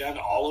 but they have done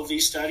all of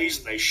these studies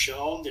and they've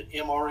shown that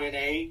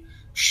mRNA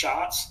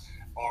shots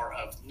are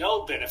of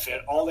no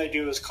benefit. All they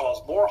do is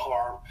cause more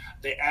harm.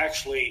 They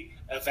actually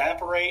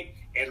evaporate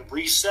and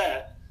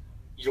reset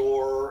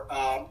your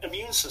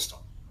immune system.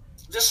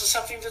 This is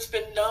something that's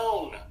been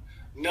known.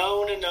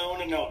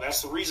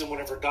 That's the reason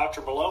whenever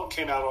Dr. Malone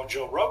came out on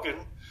Joe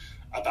Rogan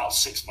about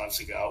 6 months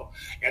ago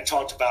and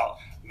talked about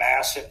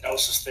mass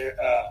hypnosis there,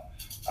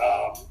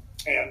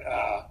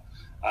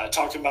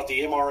 talking about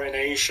the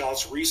mRNA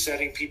shots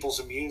resetting people's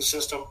immune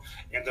system,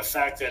 and the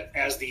fact that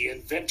as the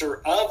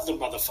inventor of the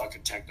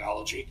motherfucking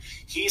technology,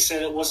 he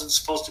said it wasn't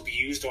supposed to be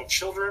used on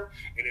children,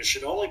 and it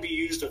should only be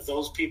used of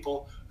those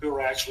people who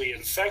are actually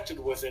infected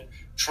with it,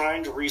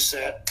 trying to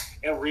reset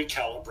and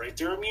recalibrate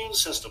their immune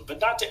system, but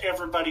not to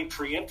everybody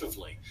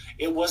preemptively.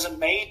 It wasn't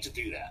made to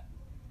do that.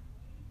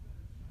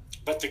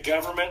 But the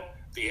government,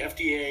 the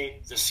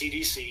FDA, the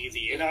CDC,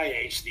 the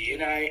NIH, the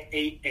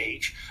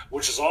NIAH,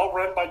 which is all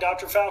run by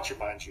Dr. Fauci,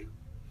 mind you,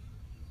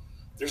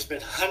 there's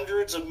been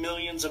hundreds of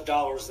millions of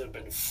dollars that have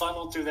been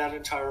funneled through that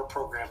entire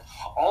program,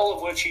 all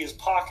of which he has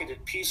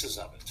pocketed pieces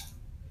of it.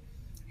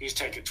 He's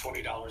taken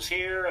 $20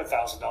 here,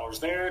 $1,000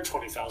 there,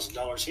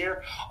 $20,000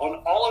 here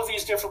on all of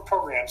these different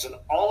programs and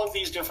all of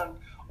these different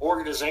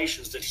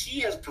organizations that he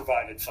has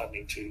provided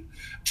funding to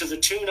the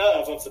tune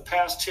of the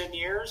past 10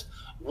 years,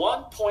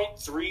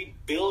 $1.3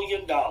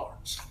 billion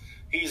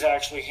he's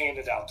actually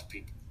handed out to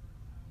people.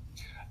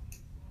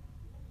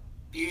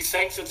 You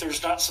think that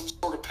there's not some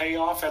sort of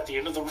payoff at the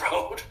end of the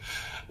road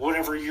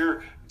whenever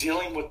you're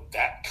dealing with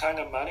that kind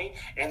of money?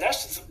 And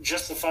that's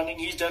just the funding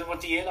he's done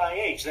with the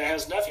NIH. That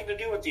has nothing to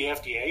do with the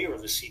FDA or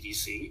the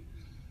CDC.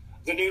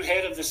 The new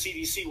head of the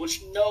CDC,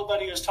 which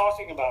nobody is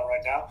talking about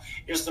right now,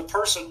 is the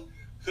person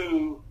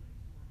who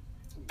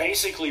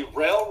basically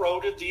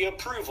railroaded the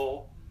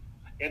approval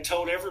and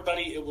told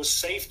everybody it was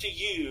safe to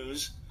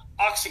use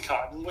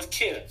OxyContin with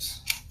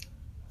kids.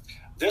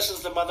 This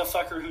is the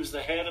motherfucker who's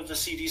the head of the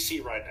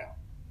CDC right now.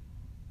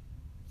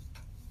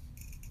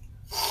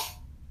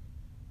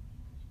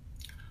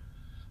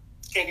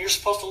 And you're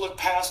supposed to look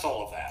past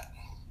all of that.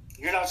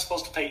 You're not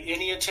supposed to pay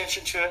any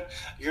attention to it.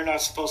 You're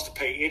not supposed to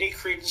pay any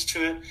credence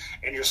to it.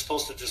 And you're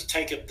supposed to just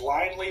take it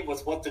blindly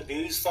with what the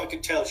news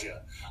fucking tells you.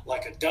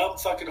 Like a dumb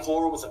fucking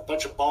whore with a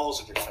bunch of balls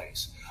in your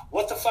face.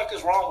 What the fuck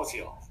is wrong with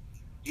y'all?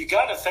 You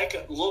got to think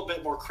a little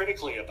bit more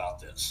critically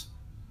about this.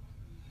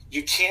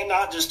 You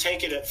cannot just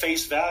take it at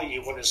face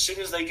value when as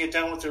soon as they get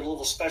done with their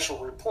little special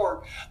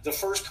report, the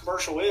first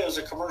commercial is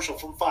a commercial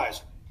from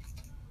Pfizer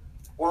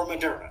or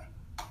Moderna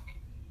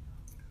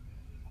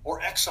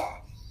or Exxon.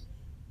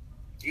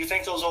 Do you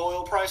think those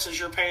oil prices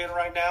you're paying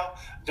right now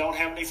don't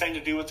have anything to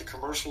do with the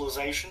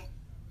commercialization?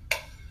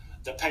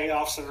 The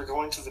payoffs that are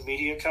going to the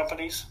media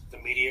companies, the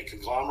media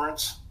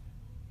conglomerates,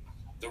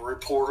 the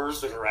reporters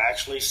that are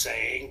actually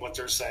saying what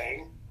they're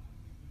saying?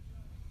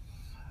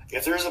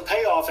 If there's a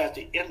payoff at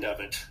the end of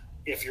it,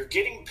 if you're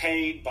getting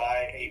paid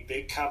by a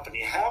big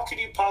company, how can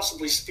you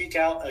possibly speak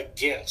out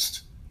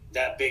against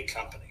that big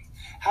company?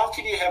 How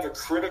can you have a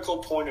critical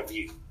point of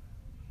view?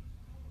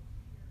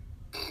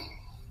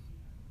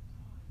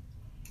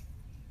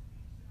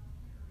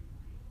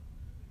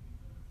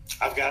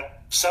 I've got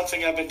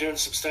something I've been doing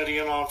some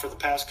studying on for the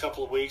past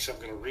couple of weeks. I'm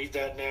going to read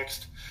that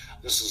next.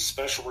 This is a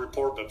special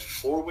report, but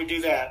before we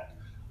do that,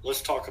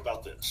 let's talk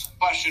about this.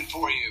 Question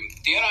for you.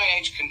 The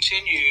NIH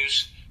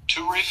continues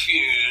to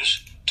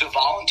refuse to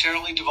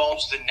voluntarily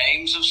divulge the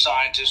names of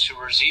scientists who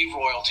receive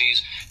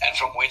royalties and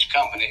from which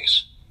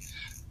companies.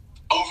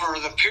 Over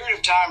the period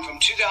of time from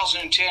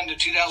 2010 to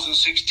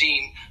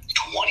 2016,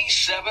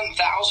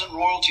 27,000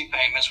 royalty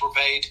payments were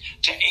paid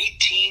to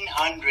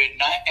 1,800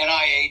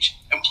 NIH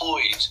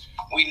employees.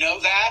 We know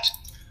that.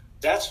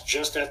 That's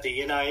just at the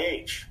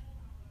NIH.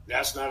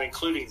 That's not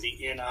including the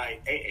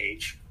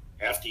NIAH,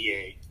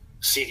 FDA,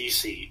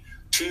 CDC,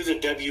 to the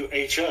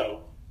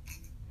WHO.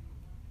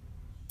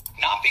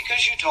 Not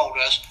because you told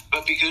us,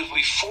 but because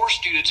we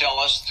forced you to tell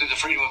us through the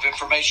Freedom of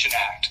Information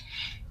Act.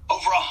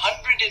 Over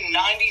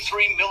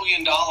 $193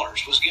 million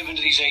was given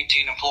to these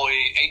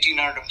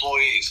 1,800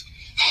 employees.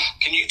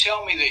 Can you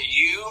tell me that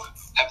you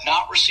have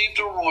not received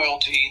a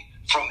royalty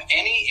from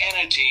any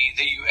entity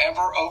that you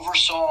ever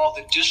oversaw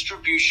the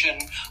distribution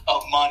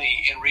of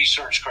money in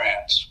research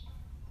grants?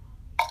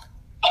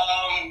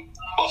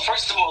 Well,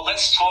 first of all,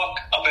 let's talk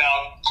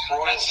about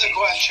royalties. That's the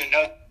question.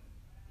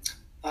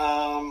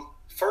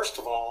 First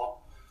of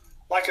all,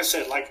 like I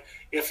said, like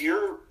if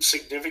your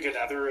significant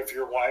other, if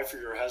your wife or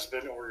your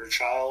husband or your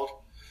child,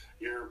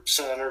 your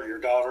son or your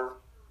daughter,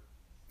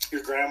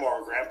 your grandma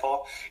or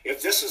grandpa,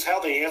 if this is how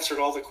they answered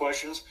all the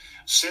questions,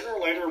 sooner or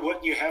later,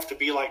 wouldn't you have to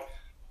be like,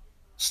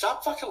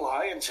 stop fucking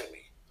lying to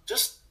me.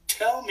 Just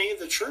tell me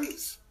the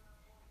truth.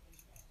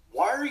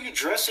 Why are you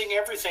dressing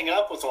everything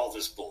up with all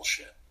this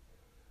bullshit?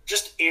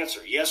 Just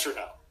answer yes or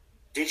no.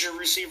 Did you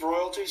receive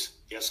royalties?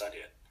 Yes, I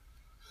did.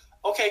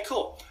 Okay,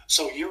 cool.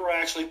 So you were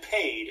actually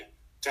paid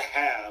to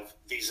have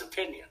these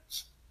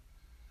opinions.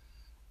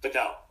 But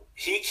no,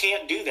 he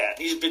can't do that.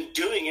 He's been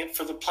doing it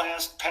for the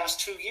past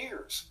 2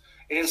 years.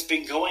 And it's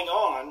been going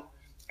on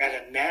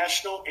at a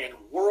national and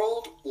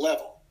world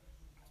level.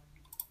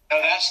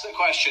 No, that's the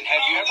question.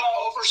 Have you ever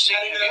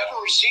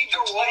received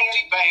a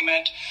royalty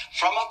payment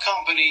from a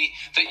company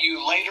that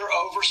you later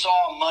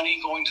oversaw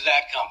money going to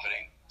that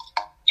company?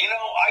 You know,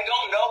 I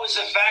don't know as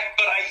a fact,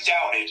 but I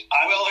doubt it.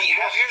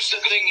 Here's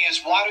the thing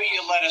is, why don't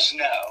you let us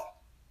know?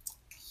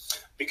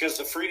 Because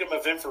the Freedom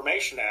of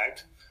Information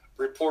Act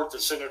report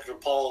that Senator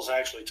Paul is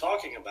actually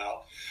talking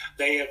about,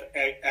 they have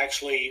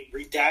actually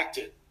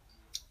redacted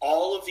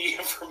all of the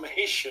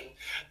information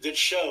that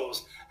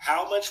shows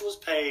how much was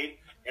paid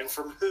and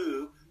from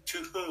who to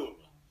whom.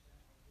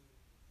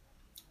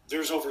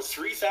 There's over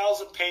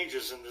 3,000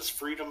 pages in this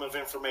Freedom of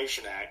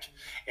Information Act,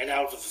 and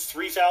out of the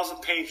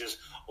 3,000 pages,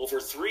 over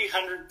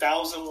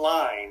 300,000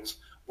 lines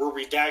were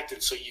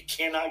redacted, so you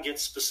cannot get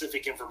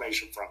specific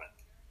information from it.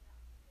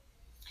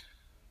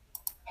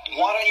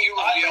 Why don't you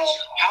reveal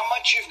how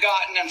much you've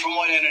gotten and from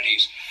what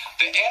entities?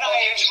 The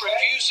NIH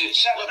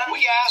refuses. Look,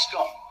 we ask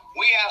them.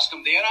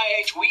 The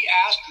NIH, we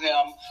asked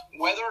them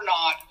whether or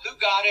not, who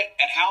got it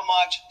and how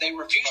much. They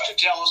refused to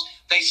tell us.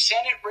 They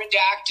sent it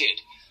redacted.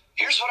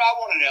 Here's what I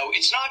want to know.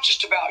 It's not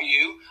just about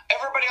you.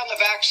 Everybody on the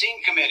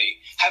vaccine committee,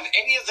 have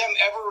any of them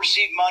ever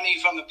received money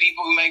from the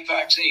people who make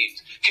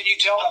vaccines? Can you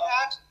tell me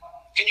that?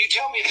 Can you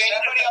tell me if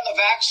anybody on the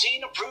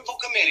vaccine approval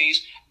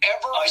committees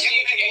ever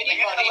received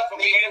any money from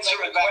people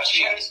who make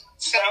vaccines?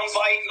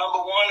 Soundbite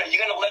number one. Are you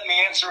going to let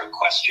me answer a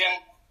question?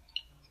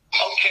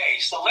 Okay,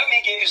 so let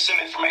me give you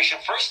some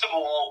information. First of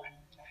all,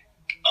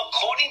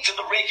 according to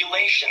the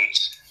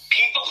regulations,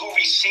 people who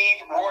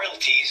receive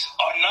royalties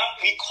are not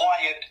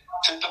required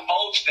to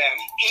divulge them.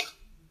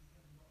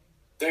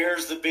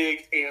 There's the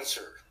big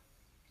answer.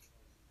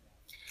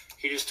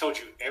 He just told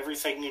you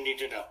everything you need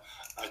to know.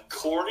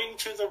 According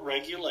to the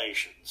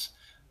regulations,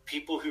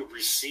 people who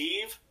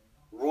receive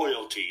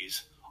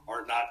royalties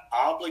are not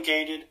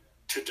obligated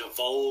to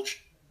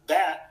divulge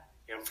that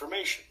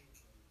information.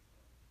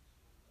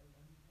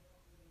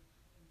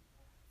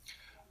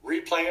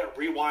 Replay it,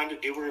 rewind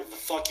it, do whatever the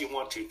fuck you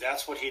want to.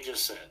 That's what he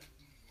just said.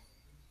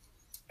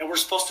 And we're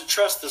supposed to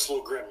trust this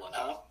little gremlin,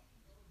 huh?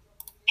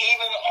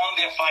 Even on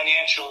their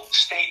financial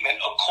statement,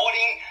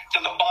 according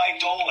to the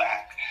Bayh-Dole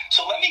Act.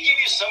 So let me give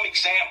you some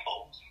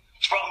examples.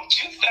 From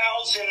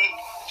 2015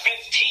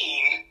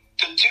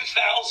 to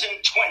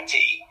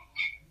 2020,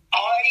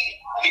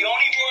 the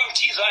only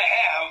royalties I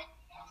have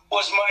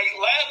was my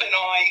lab and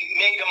I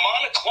made a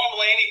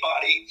monoclonal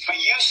antibody for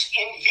use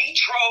in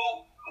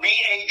vitro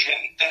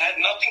reagent that had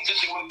nothing to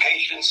do with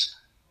patients.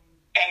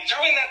 And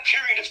during that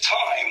period of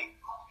time,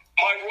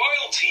 my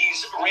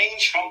royalties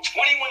range from $21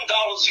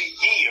 a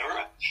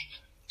year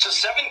to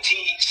 $700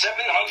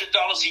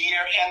 a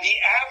year, and the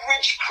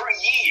average per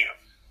year.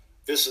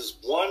 This is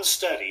one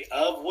study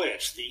of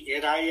which the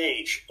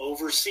NIH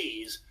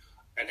oversees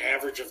an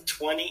average of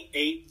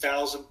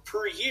 $28,000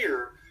 per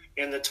year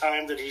in the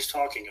time that he's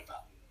talking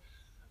about.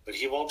 But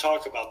he won't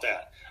talk about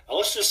that. Now,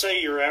 let's just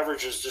say your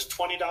average is just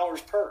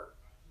 $20 per.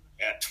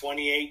 At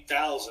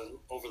 $28,000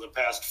 over the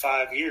past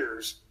 5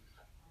 years,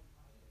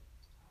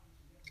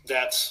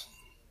 that's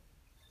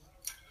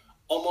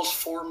almost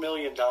 $4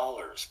 million,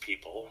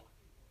 people.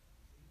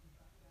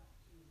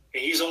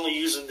 And he's only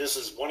using this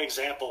as one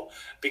example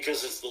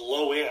because it's the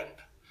low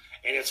end.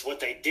 And it's what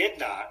they did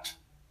not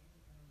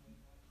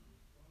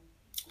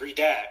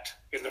redact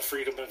in the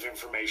Freedom of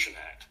Information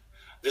Act.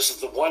 This is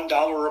the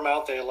 $1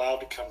 amount they allowed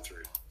to come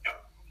through.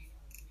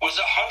 Was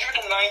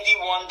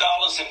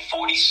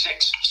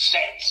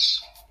 $191.46.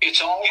 It's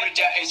all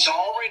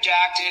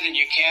redacted, and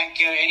you can't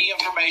get any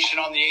information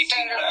on the 18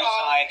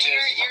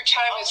 scientists. Your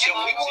time is so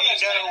we want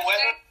to know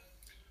whether.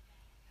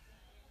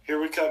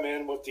 Here we come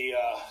in with the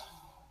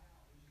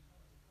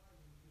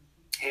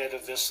head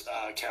of this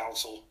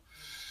council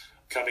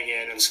coming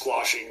in and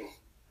squashing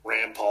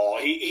Rand Paul.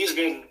 He's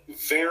been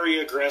very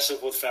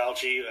aggressive with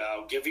Fauci.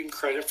 I'll give him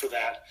credit for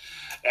that.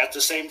 At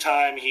the same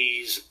time,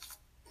 he's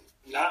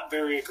not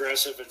very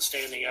aggressive in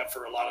standing up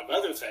for a lot of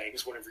other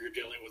things whenever you're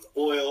dealing with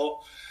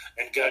oil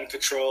and gun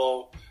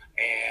control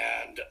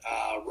and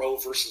Roe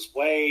versus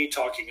Wade,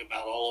 talking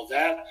about all of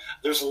that.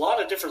 There's a lot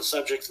of different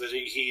subjects that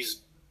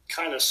he's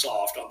kind of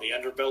soft on the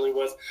underbelly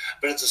with,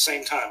 but at the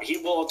same time, he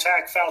will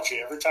attack Fauci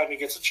every time he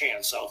gets a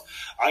chance. So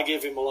I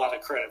give him a lot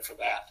of credit for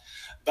that.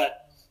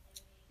 But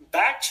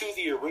back to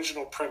the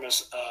original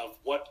premise of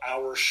what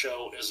our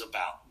show is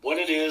about, what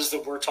it is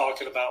that we're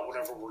talking about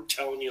whenever we're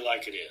telling you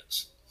like it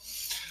is.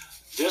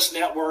 This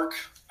network,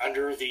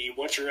 under the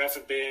What's Your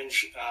Effing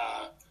Binge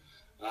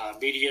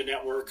media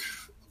network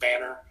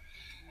banner,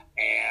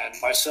 and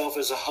myself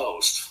as a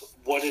host,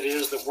 what it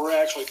is that we're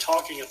actually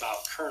talking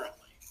about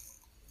currently.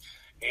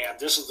 And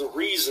this is the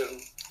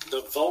reason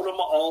the Vote 'em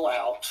All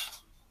Out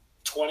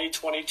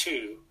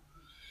 2022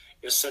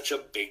 is such a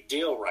big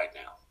deal right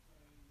now.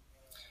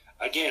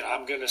 Again,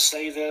 I'm going to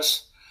say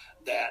this,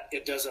 that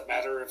it doesn't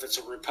matter if it's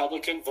a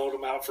Republican, vote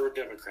them out for a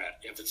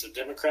Democrat. If it's a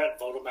Democrat,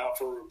 vote them out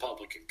for a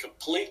Republican.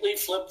 Completely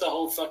flip the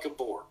whole fucking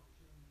board.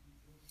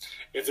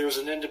 If there's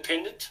an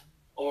independent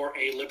or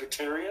a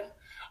libertarian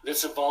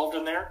that's involved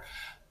in there,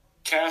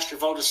 cast your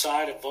vote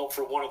aside and vote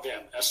for one of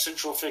them, a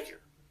central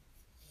figure.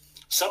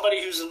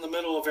 Somebody who's in the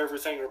middle of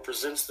everything or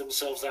presents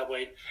themselves that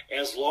way,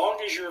 as long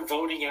as you're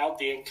voting out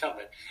the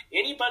incumbent.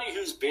 Anybody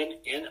who's been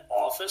in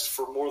office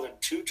for more than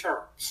 2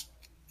 terms,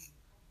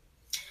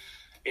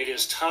 it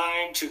is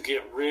time to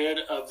get rid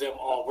of them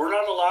all. We're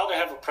not allowed to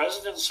have a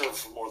president serve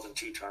for more than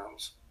 2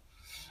 terms.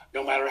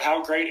 No matter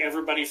how great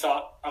everybody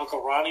thought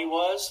Uncle Ronnie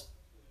was,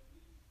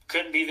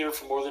 couldn't be there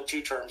for more than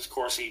 2 terms. Of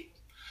course, he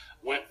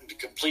went into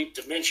complete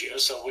dementia,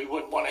 so we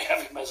wouldn't want to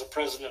have him as a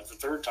president the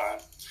 3rd time.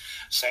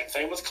 Same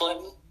thing with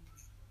Clinton.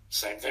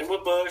 Same thing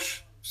with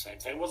Bush. Same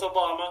thing with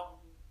Obama.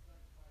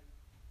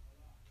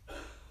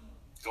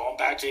 Going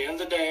back to the end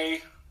of the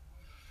day,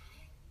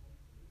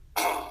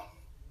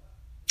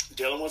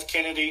 dealing with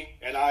Kennedy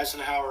and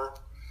Eisenhower,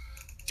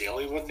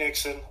 dealing with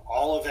Nixon,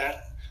 all of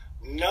that.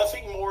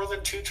 Nothing more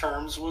than 2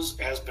 terms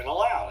has been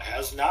allowed,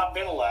 has not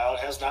been allowed,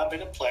 has not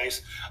been in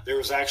place. There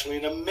was actually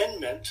an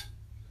amendment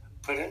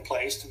put in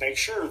place to make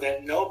sure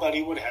that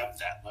nobody would have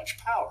that much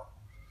power.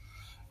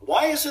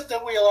 Why is it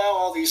that we allow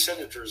all these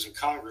senators and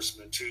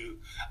congressmen to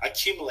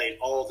accumulate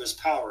all this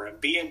power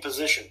and be in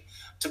position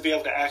to be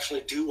able to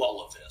actually do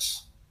all of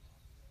this?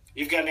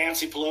 You've got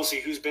Nancy Pelosi,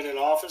 who's been in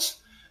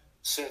office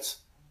since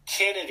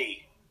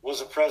Kennedy was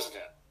a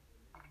president.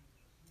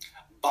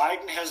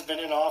 Biden has been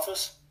in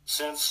office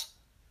since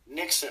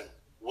Nixon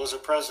was a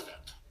president.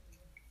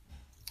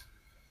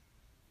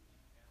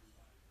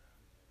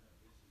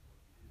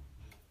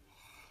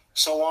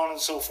 So on and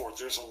so forth.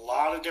 There's a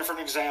lot of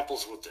different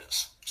examples with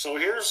this. So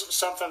here's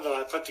something that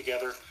I put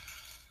together.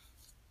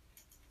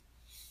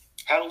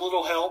 Had a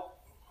little help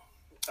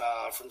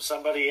from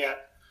somebody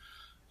at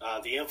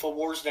the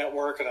InfoWars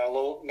Network, and I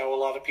know a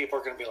lot of people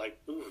are going to be like,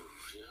 ooh.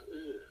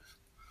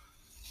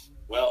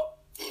 Well,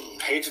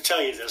 hate to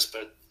tell you this,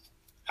 but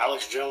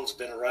Alex Jones has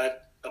been right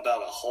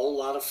about a whole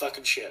lot of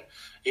fucking shit.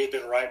 He's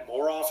been right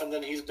more often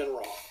than he's been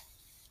wrong.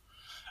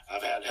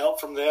 I've had help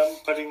from them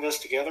putting this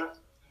together.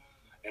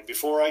 And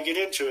before I get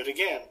into it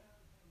again,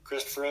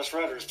 Christopher S.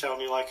 Rutter is telling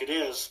me like it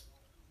is,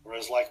 or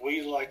as like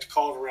we like to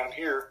call it around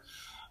here.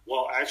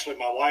 Well, actually,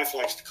 my wife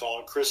likes to call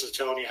it, Chris is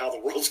telling you how the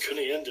world's going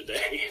to end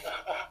today.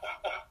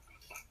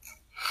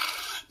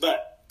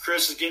 But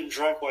Chris is getting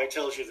drunk while he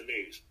tells you the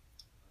news.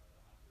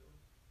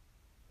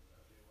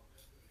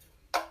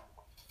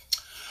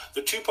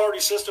 The 2-party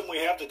system we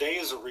have today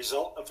is a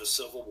result of the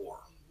Civil War.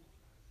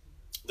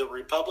 The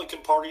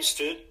Republican Party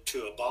stood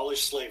to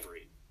abolish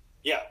slavery.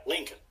 Yeah,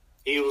 Lincoln.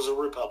 He was a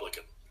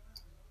Republican.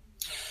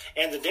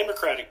 And the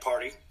Democratic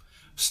Party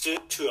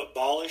stood to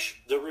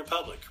abolish the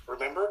Republic.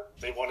 Remember?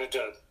 They wanted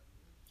to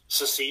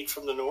secede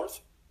from the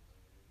North.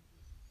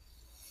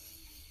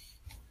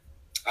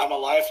 I'm a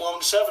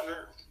lifelong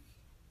Southerner,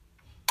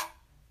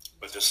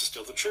 but this is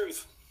still the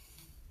truth.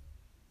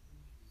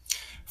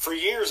 For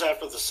years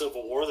after the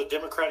Civil War, the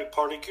Democratic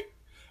Party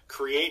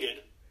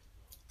created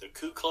the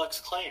Ku Klux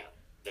Klan.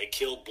 They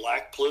killed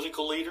black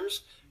political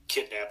leaders,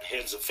 kidnapped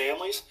heads of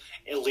families,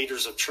 and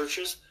leaders of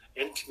churches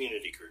and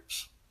community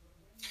groups.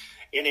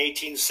 In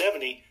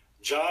 1870,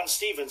 John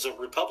Stevens, a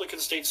Republican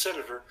state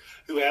senator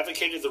who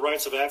advocated the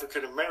rights of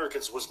African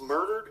Americans, was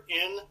murdered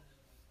in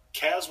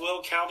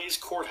Caswell County's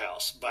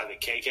courthouse by the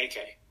KKK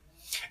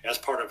as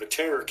part of a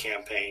terror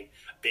campaign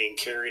being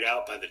carried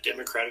out by the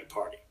Democratic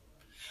Party.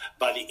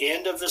 By the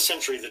end of the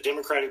century, the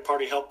Democratic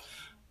Party helped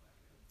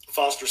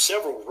foster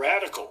several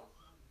radical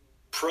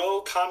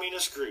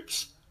pro-communist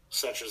groups,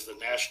 such as the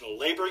National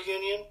Labor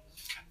Union,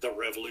 the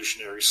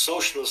Revolutionary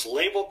Socialist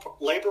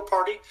Labor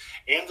Party,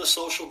 and the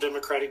Social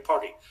Democratic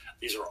Party.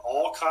 These are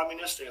all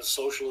communist and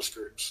socialist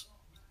groups,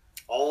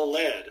 all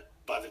led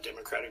by the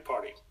Democratic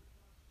Party.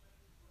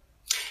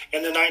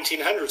 In the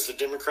 1900s, the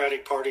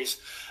Democratic Party's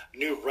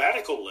new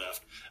radical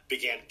left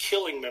began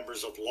killing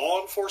members of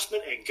law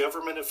enforcement and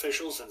government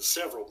officials in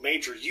several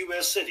major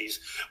U.S. cities,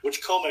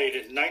 which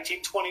culminated in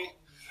 1920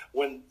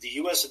 when the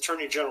U.S.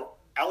 Attorney General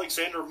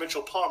Alexander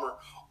Mitchell Palmer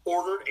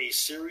ordered a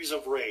series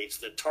of raids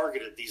that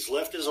targeted these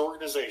leftist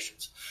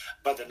organizations.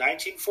 By the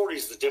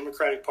 1940s, the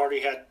Democratic Party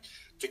had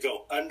to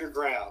go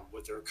underground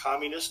with their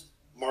communist,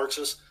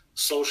 Marxist,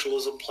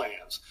 socialism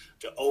plans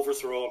to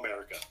overthrow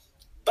America.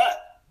 But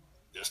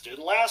this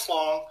didn't last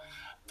long.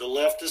 The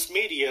leftist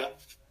media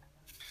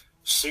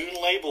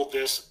soon labeled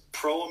this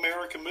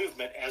pro-American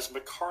movement as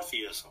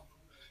McCarthyism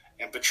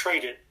and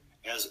portrayed it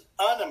as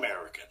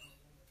un-American.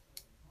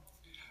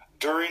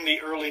 During the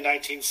early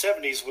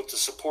 1970s, with the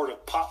support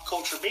of pop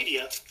culture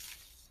media,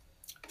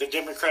 the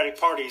Democratic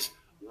Party's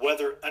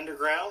Weather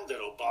Underground, that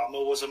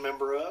Obama was a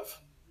member of,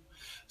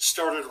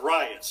 started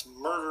riots,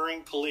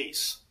 murdering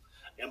police,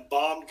 and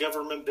bombed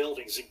government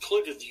buildings,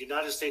 including the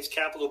United States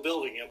Capitol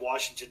building in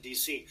Washington,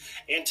 D.C.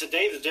 And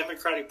today, the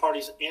Democratic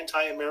Party's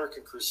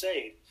anti-American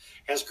crusade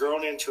has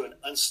grown into an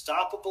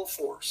unstoppable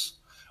force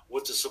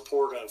with the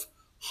support of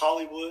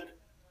Hollywood,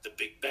 the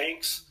big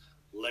banks,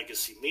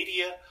 legacy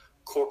media,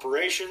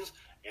 corporations,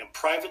 and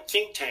private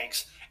think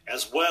tanks,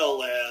 as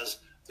well as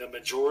the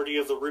majority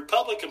of the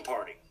Republican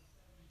Party.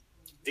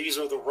 These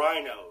are the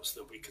rhinos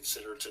that we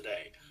consider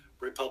today,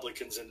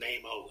 Republicans in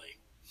name only.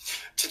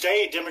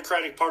 Today,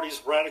 Democratic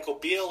Party's radical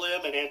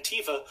BLM and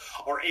Antifa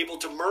are able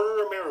to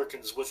murder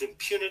Americans with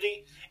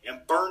impunity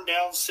and burn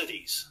down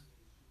cities,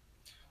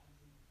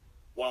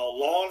 while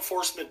law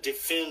enforcement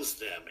defends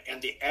them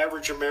and the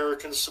average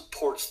American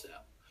supports them.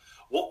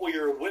 What we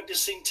are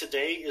witnessing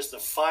today is the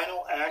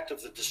final act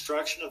of the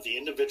destruction of the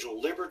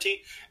individual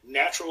liberty,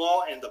 natural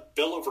law, and the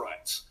Bill of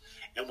Rights.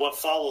 And what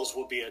follows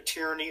will be a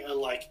tyranny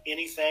unlike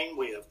anything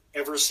we have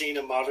ever seen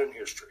in modern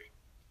history.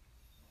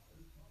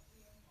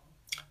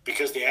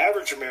 Because the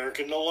average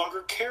American no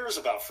longer cares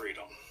about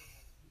freedom.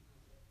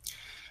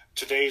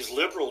 Today's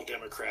liberal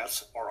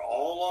Democrats are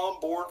all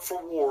on board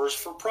for wars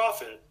for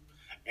profit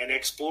and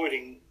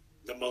exploiting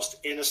the most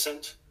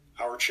innocent,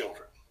 our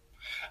children.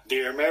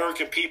 The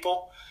American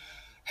people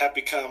have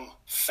become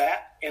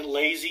fat and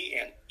lazy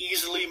and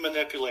easily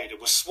manipulated,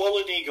 with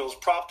swollen egos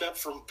propped up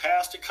from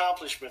past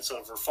accomplishments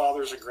of our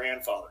fathers and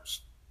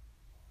grandfathers.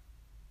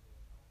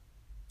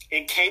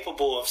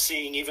 Incapable of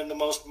seeing even the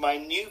most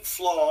minute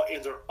flaw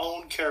in their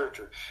own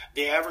character,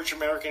 the average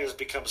American has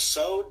become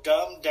so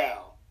dumbed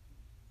down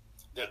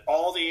that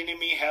all the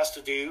enemy has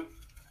to do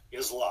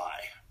is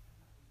lie.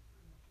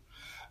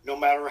 No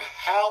matter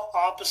how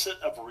opposite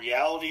of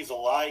reality the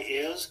lie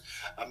is,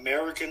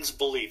 Americans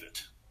believe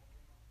it.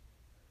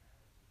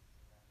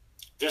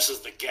 This is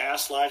the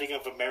gaslighting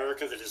of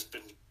America that has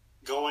been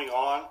going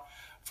on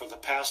for the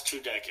past 2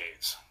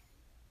 decades.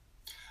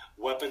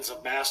 Weapons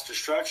of mass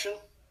destruction,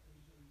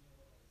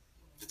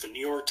 the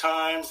New York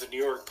Times, the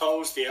New York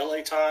Post, the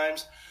LA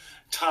Times,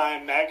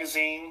 Time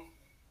Magazine,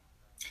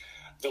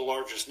 the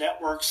largest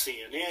networks,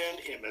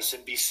 CNN,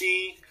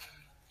 MSNBC,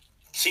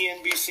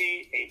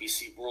 CNBC,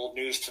 ABC World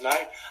News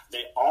Tonight,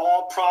 they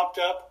all propped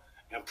up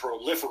and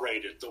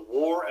proliferated the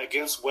war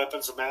against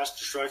weapons of mass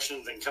destruction,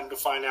 and then come to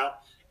find out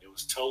it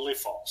was totally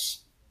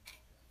false.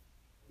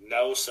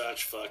 No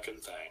such fucking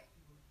thing.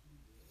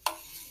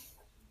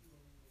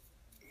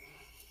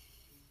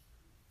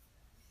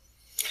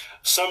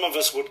 Some of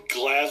us would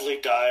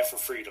gladly die for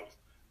freedom.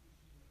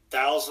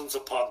 Thousands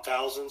upon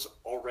thousands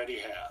already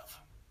have.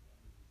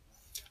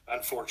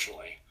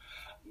 Unfortunately,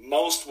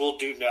 most will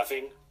do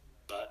nothing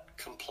but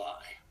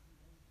comply.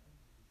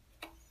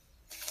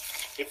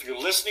 If you're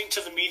listening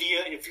to the media,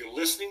 if you're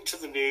listening to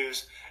the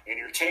news, and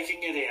you're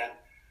taking it in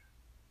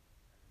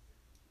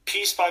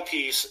piece by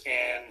piece,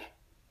 and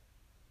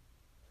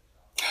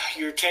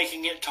you're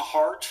taking it to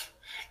heart,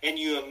 and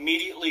you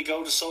immediately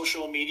go to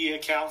social media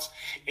accounts,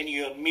 and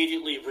you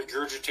immediately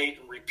regurgitate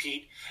and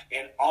repeat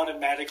and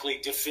automatically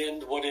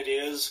defend what it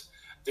is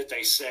that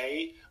they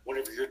say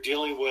whenever you're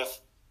dealing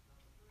with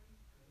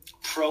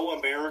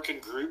pro-American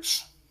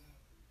groups,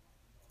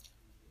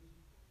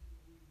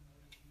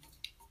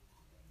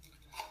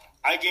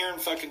 I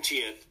guarantee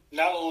it,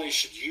 not only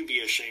should you be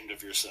ashamed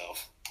of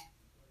yourself,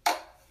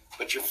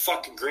 but your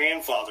fucking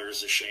grandfather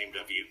is ashamed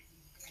of you.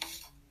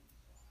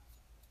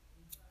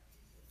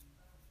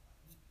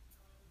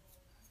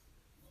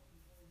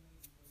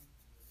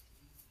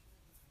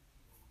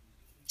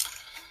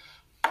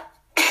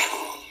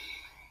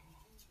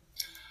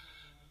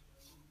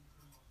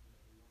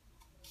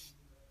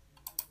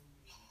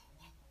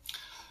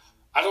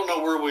 I don't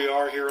know where we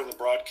are here in the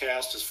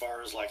broadcast as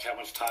far as like how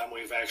much time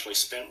we've actually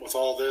spent with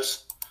all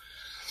this,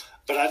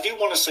 but I do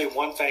want to say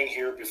one thing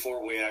here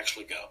before we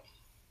actually go.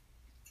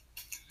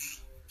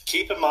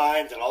 Keep in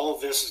mind that all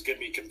of this is going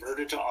to be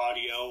converted to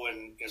audio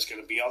and it's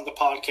going to be on the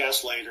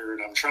podcast later,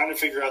 and I'm trying to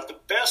figure out the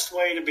best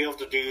way to be able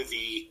to do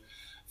the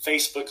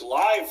Facebook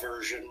Live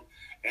version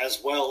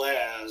as well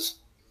as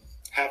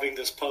having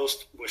this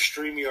post with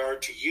StreamYard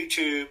to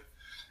YouTube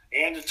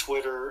and to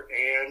Twitter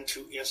and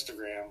to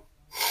Instagram.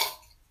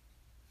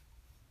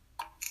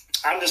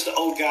 I'm just an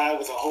old guy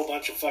with a whole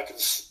bunch of fucking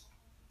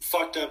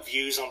fucked up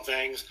views on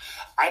things.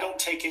 I don't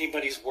take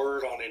anybody's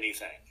word on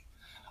anything.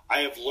 I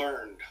have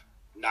learned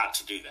not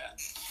to do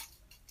that.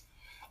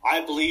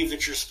 I believe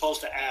that you're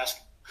supposed to ask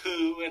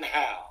who and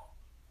how,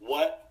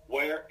 what,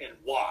 where, and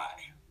why.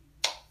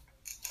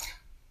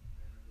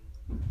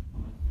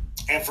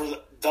 And for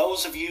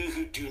those of you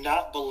who do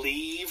not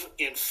believe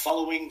in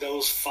following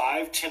those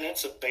 5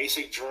 tenets of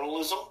basic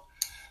journalism,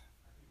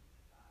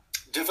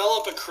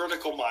 develop a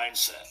critical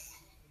mindset.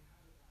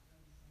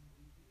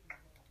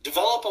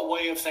 Develop a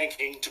way of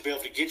thinking to be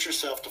able to get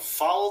yourself to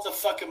follow the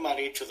fucking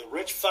money to the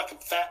rich fucking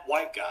fat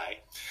white guy,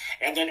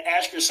 and then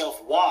ask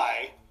yourself,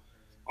 why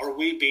are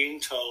we being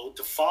told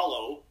to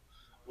follow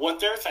what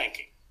they're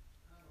thinking?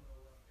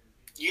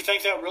 You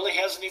think that really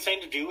has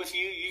anything to do with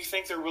you? You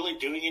think they're really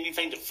doing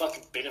anything to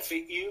fucking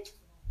benefit you?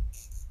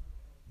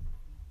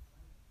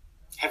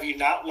 Have you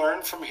not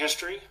learned from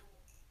history?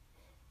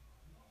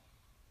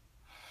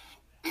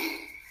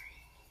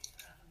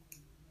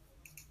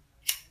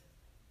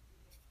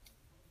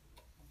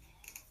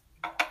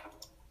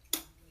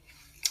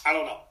 I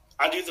don't know.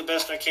 I do the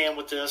best I can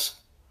with this.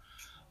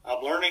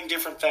 I'm learning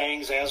different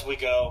things as we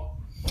go.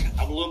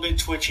 I'm a little bit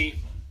twitchy.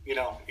 You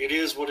know, it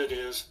is what it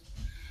is.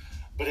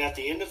 But at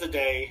the end of the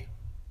day,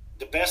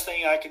 the best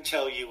thing I can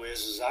tell you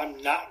is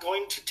I'm not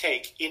going to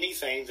take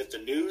anything that the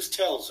news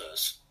tells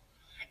us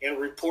and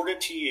report it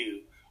to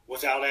you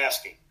without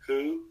asking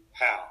who,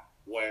 how,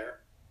 where,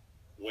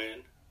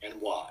 when, and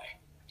why.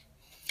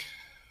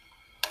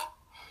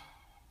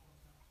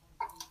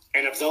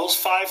 And if those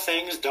 5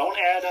 things don't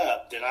add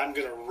up, then I'm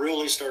going to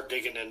really start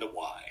digging into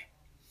why.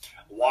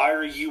 Why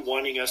are you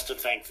wanting us to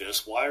think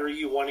this? Why are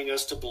you wanting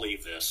us to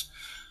believe this?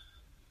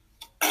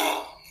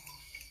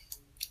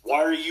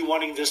 Why are you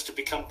wanting this to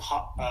become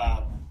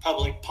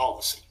public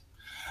policy?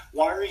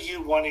 Why are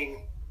you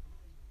wanting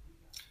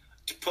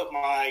to put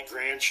my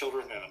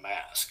grandchildren in a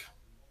mask?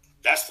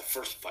 That's the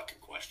first fucking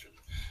question,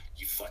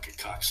 you fucking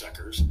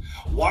cocksuckers.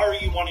 Why are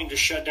you wanting to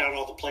shut down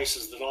all the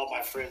places that all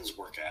my friends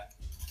work at?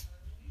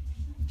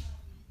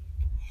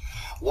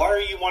 Why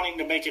are you wanting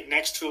to make it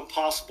next to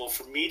impossible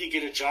for me to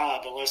get a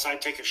job unless I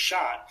take a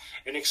shot,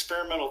 an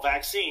experimental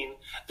vaccine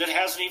that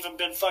hasn't even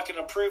been fucking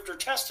approved or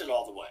tested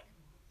all the way?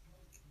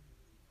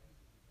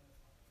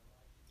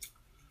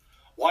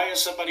 Why is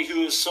somebody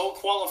who is so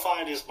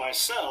qualified as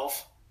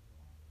myself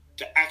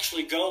to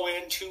actually go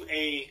into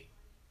a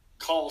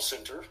call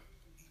center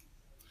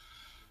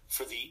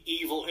for the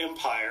evil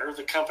empire,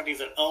 the company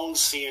that owns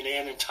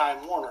CNN and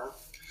Time Warner,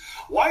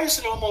 why is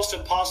it almost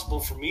impossible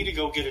for me to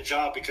go get a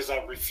job because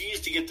I refuse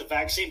to get the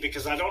vaccine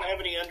because I don't have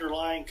any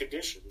underlying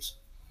conditions?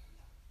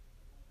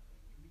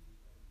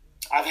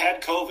 I've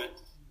had COVID.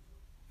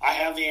 I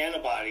have the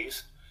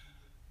antibodies.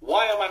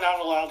 Why am I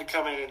not allowed to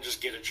come in and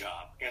just get a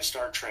job and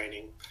start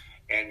training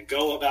and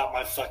go about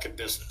my fucking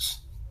business?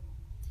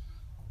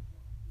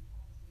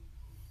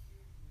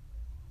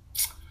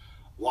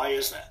 Why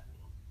is that?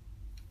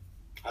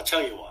 I'll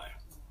tell you why.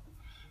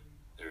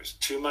 There's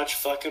too much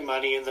fucking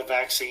money in the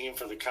vaccine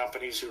for the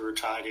companies who are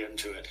tied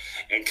into it.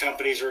 And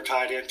companies are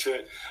tied into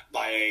it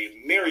by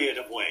a myriad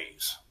of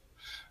ways.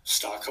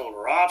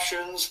 Stockholder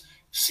options,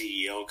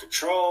 CEO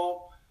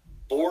control,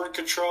 board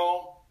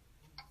control,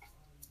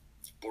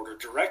 board of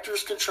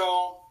directors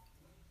control,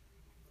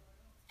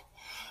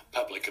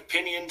 public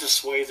opinion to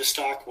sway the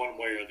stock one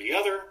way or the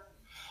other.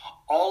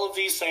 All of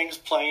these things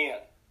play in.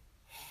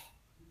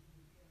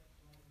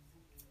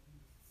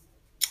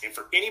 And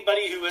for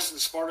anybody who isn't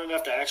smart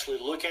enough to actually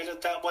look at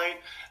it that way,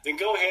 then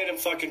go ahead and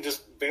fucking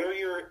just bury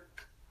your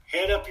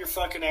head up your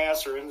fucking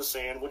ass or in the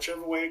sand,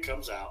 whichever way it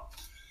comes out,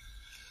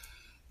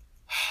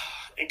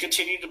 and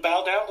continue to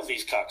bow down to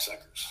these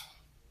cocksuckers.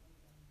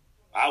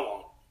 I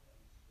won't.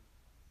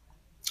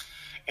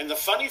 And the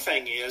funny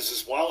thing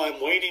is while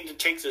I'm waiting to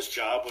take this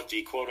job with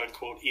the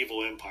quote-unquote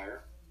evil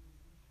empire,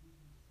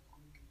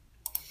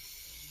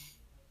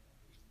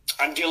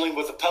 I'm dealing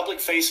with a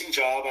public-facing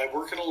job. I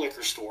work in a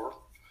liquor store.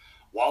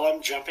 While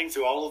I'm jumping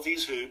through all of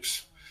these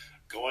hoops,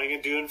 going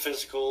and doing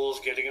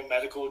physicals, getting a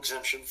medical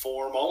exemption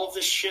form, all of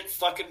this shit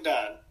fucking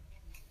done,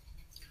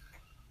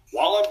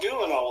 while I'm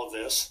doing all of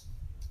this,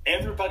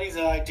 everybody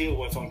that I deal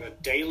with on a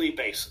daily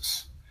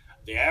basis,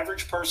 the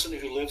average person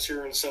who lives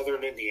here in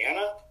southern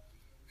Indiana,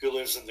 who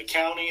lives in the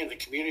county and the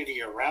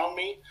community around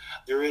me,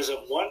 there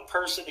isn't one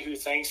person who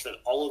thinks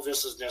that all of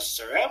this is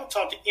necessary. I haven't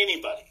talked to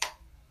anybody.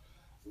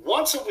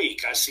 Once a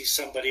week, I see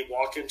somebody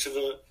walk into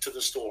the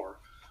store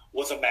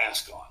with a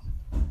mask on.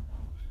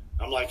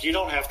 I'm like, you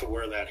don't have to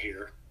wear that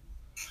here.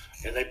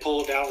 And they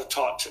pull it down to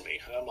talk to me.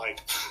 I'm like,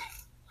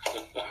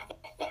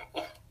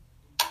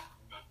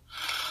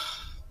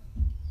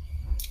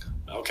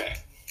 okay.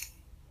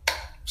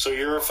 So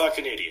you're a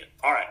fucking idiot.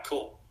 All right,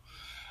 cool.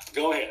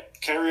 Go ahead.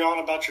 Carry on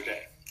about your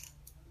day.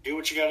 Do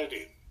what you got to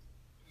do.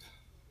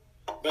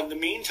 But in the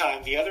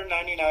meantime, the other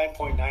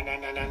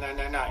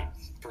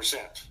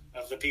 99.99999%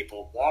 of the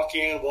people walk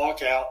in,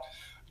 walk out,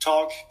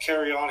 talk,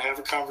 carry on, have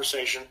a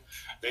conversation.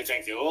 They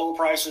think the oil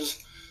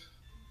prices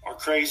are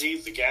crazy,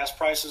 the gas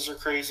prices are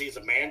crazy,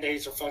 the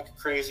mandates are fucking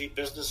crazy,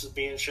 businesses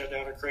being shut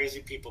down are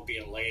crazy, people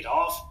being laid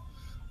off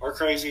are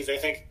crazy. They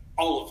think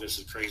all of this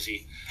is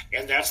crazy,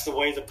 and that's the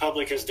way the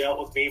public has dealt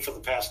with me for the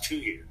past 2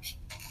 years.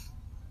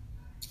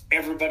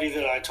 Everybody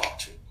that I talk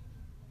to,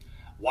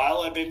 while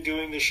I've been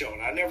doing this show,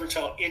 and I never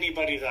tell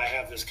anybody that I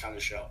have this kind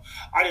of show,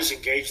 I just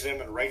engage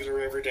them in regular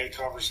everyday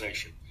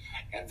conversation,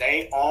 and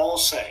they all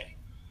say,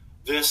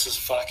 this is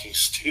fucking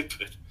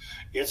stupid.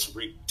 It's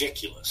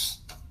ridiculous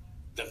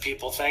that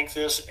people think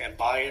this and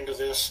buy into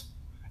this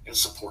and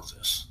support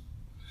this.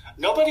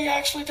 Nobody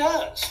actually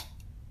does.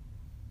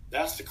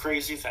 That's the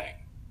crazy thing.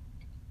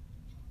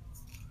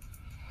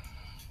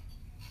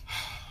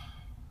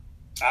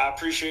 I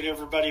appreciate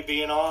everybody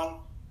being on,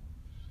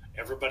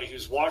 everybody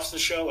who's watched the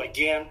show.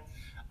 Again,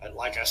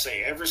 like I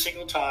say every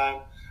single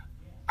time,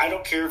 I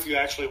don't care if you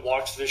actually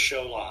watch this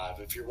show live.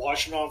 If you're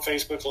watching on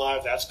Facebook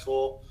Live, that's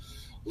cool.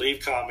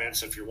 Leave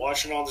comments. If you're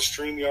watching on the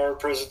StreamYard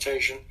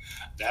presentation,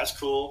 that's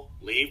cool.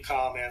 Leave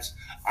comments.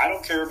 I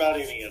don't care about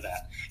any of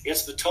that.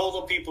 It's the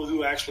total people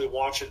who actually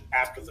watch it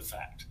after the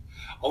fact.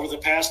 Over the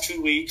past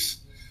 2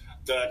 weeks,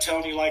 the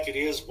Telling You Like It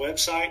Is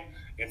website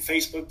and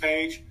Facebook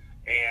page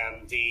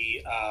and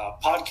the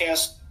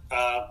podcast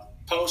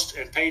posts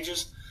and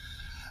pages,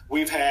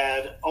 we've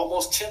had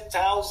almost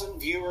 10,000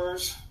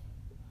 viewers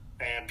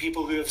and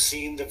people who have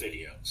seen the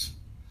videos.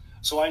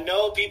 So I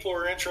know people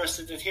are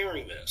interested in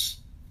hearing this.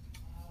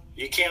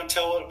 You can't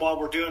tell it while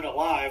we're doing it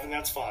live, and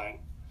that's fine.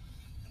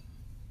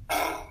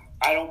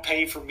 I don't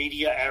pay for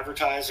media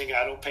advertising.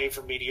 I don't pay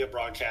for media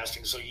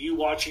broadcasting. So you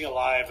watching it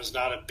live is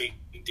not a big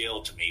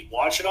deal to me.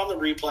 Watch it on the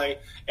replay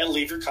and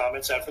leave your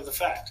comments after the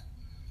fact.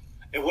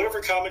 And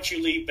whatever comments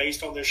you leave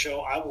based on this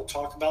show, I will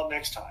talk about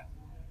next time.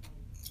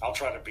 I'll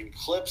try to bring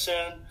clips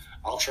in.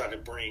 I'll try to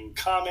bring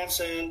comments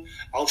in.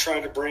 I'll try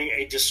to bring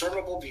a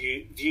discernible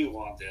view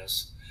on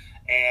this.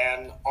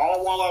 And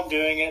all while I'm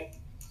doing it,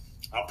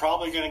 I'm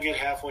probably going to get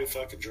halfway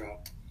fucking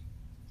drunk.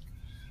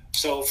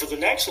 So for the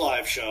next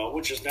live show,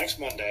 which is next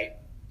Monday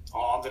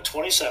on the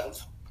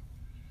 27th,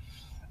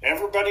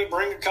 everybody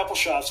bring a couple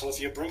shots with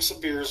you, bring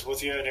some beers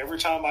with you, and every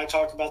time I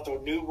talk about the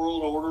New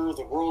World Order,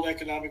 the World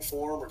Economic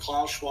Forum, or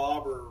Klaus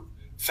Schwab, or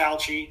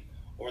Fauci,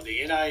 or the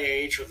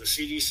NIH, or the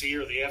CDC,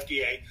 or the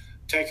FDA,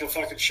 take a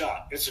fucking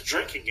shot. It's a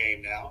drinking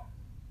game now.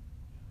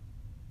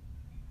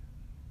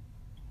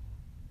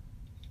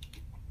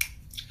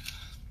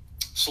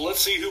 So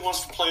let's see who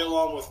wants to play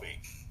along with me.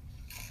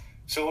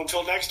 So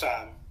until next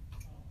time,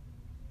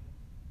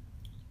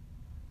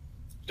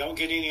 don't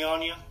get any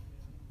on you,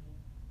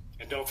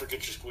 and don't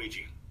forget your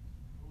squeegee.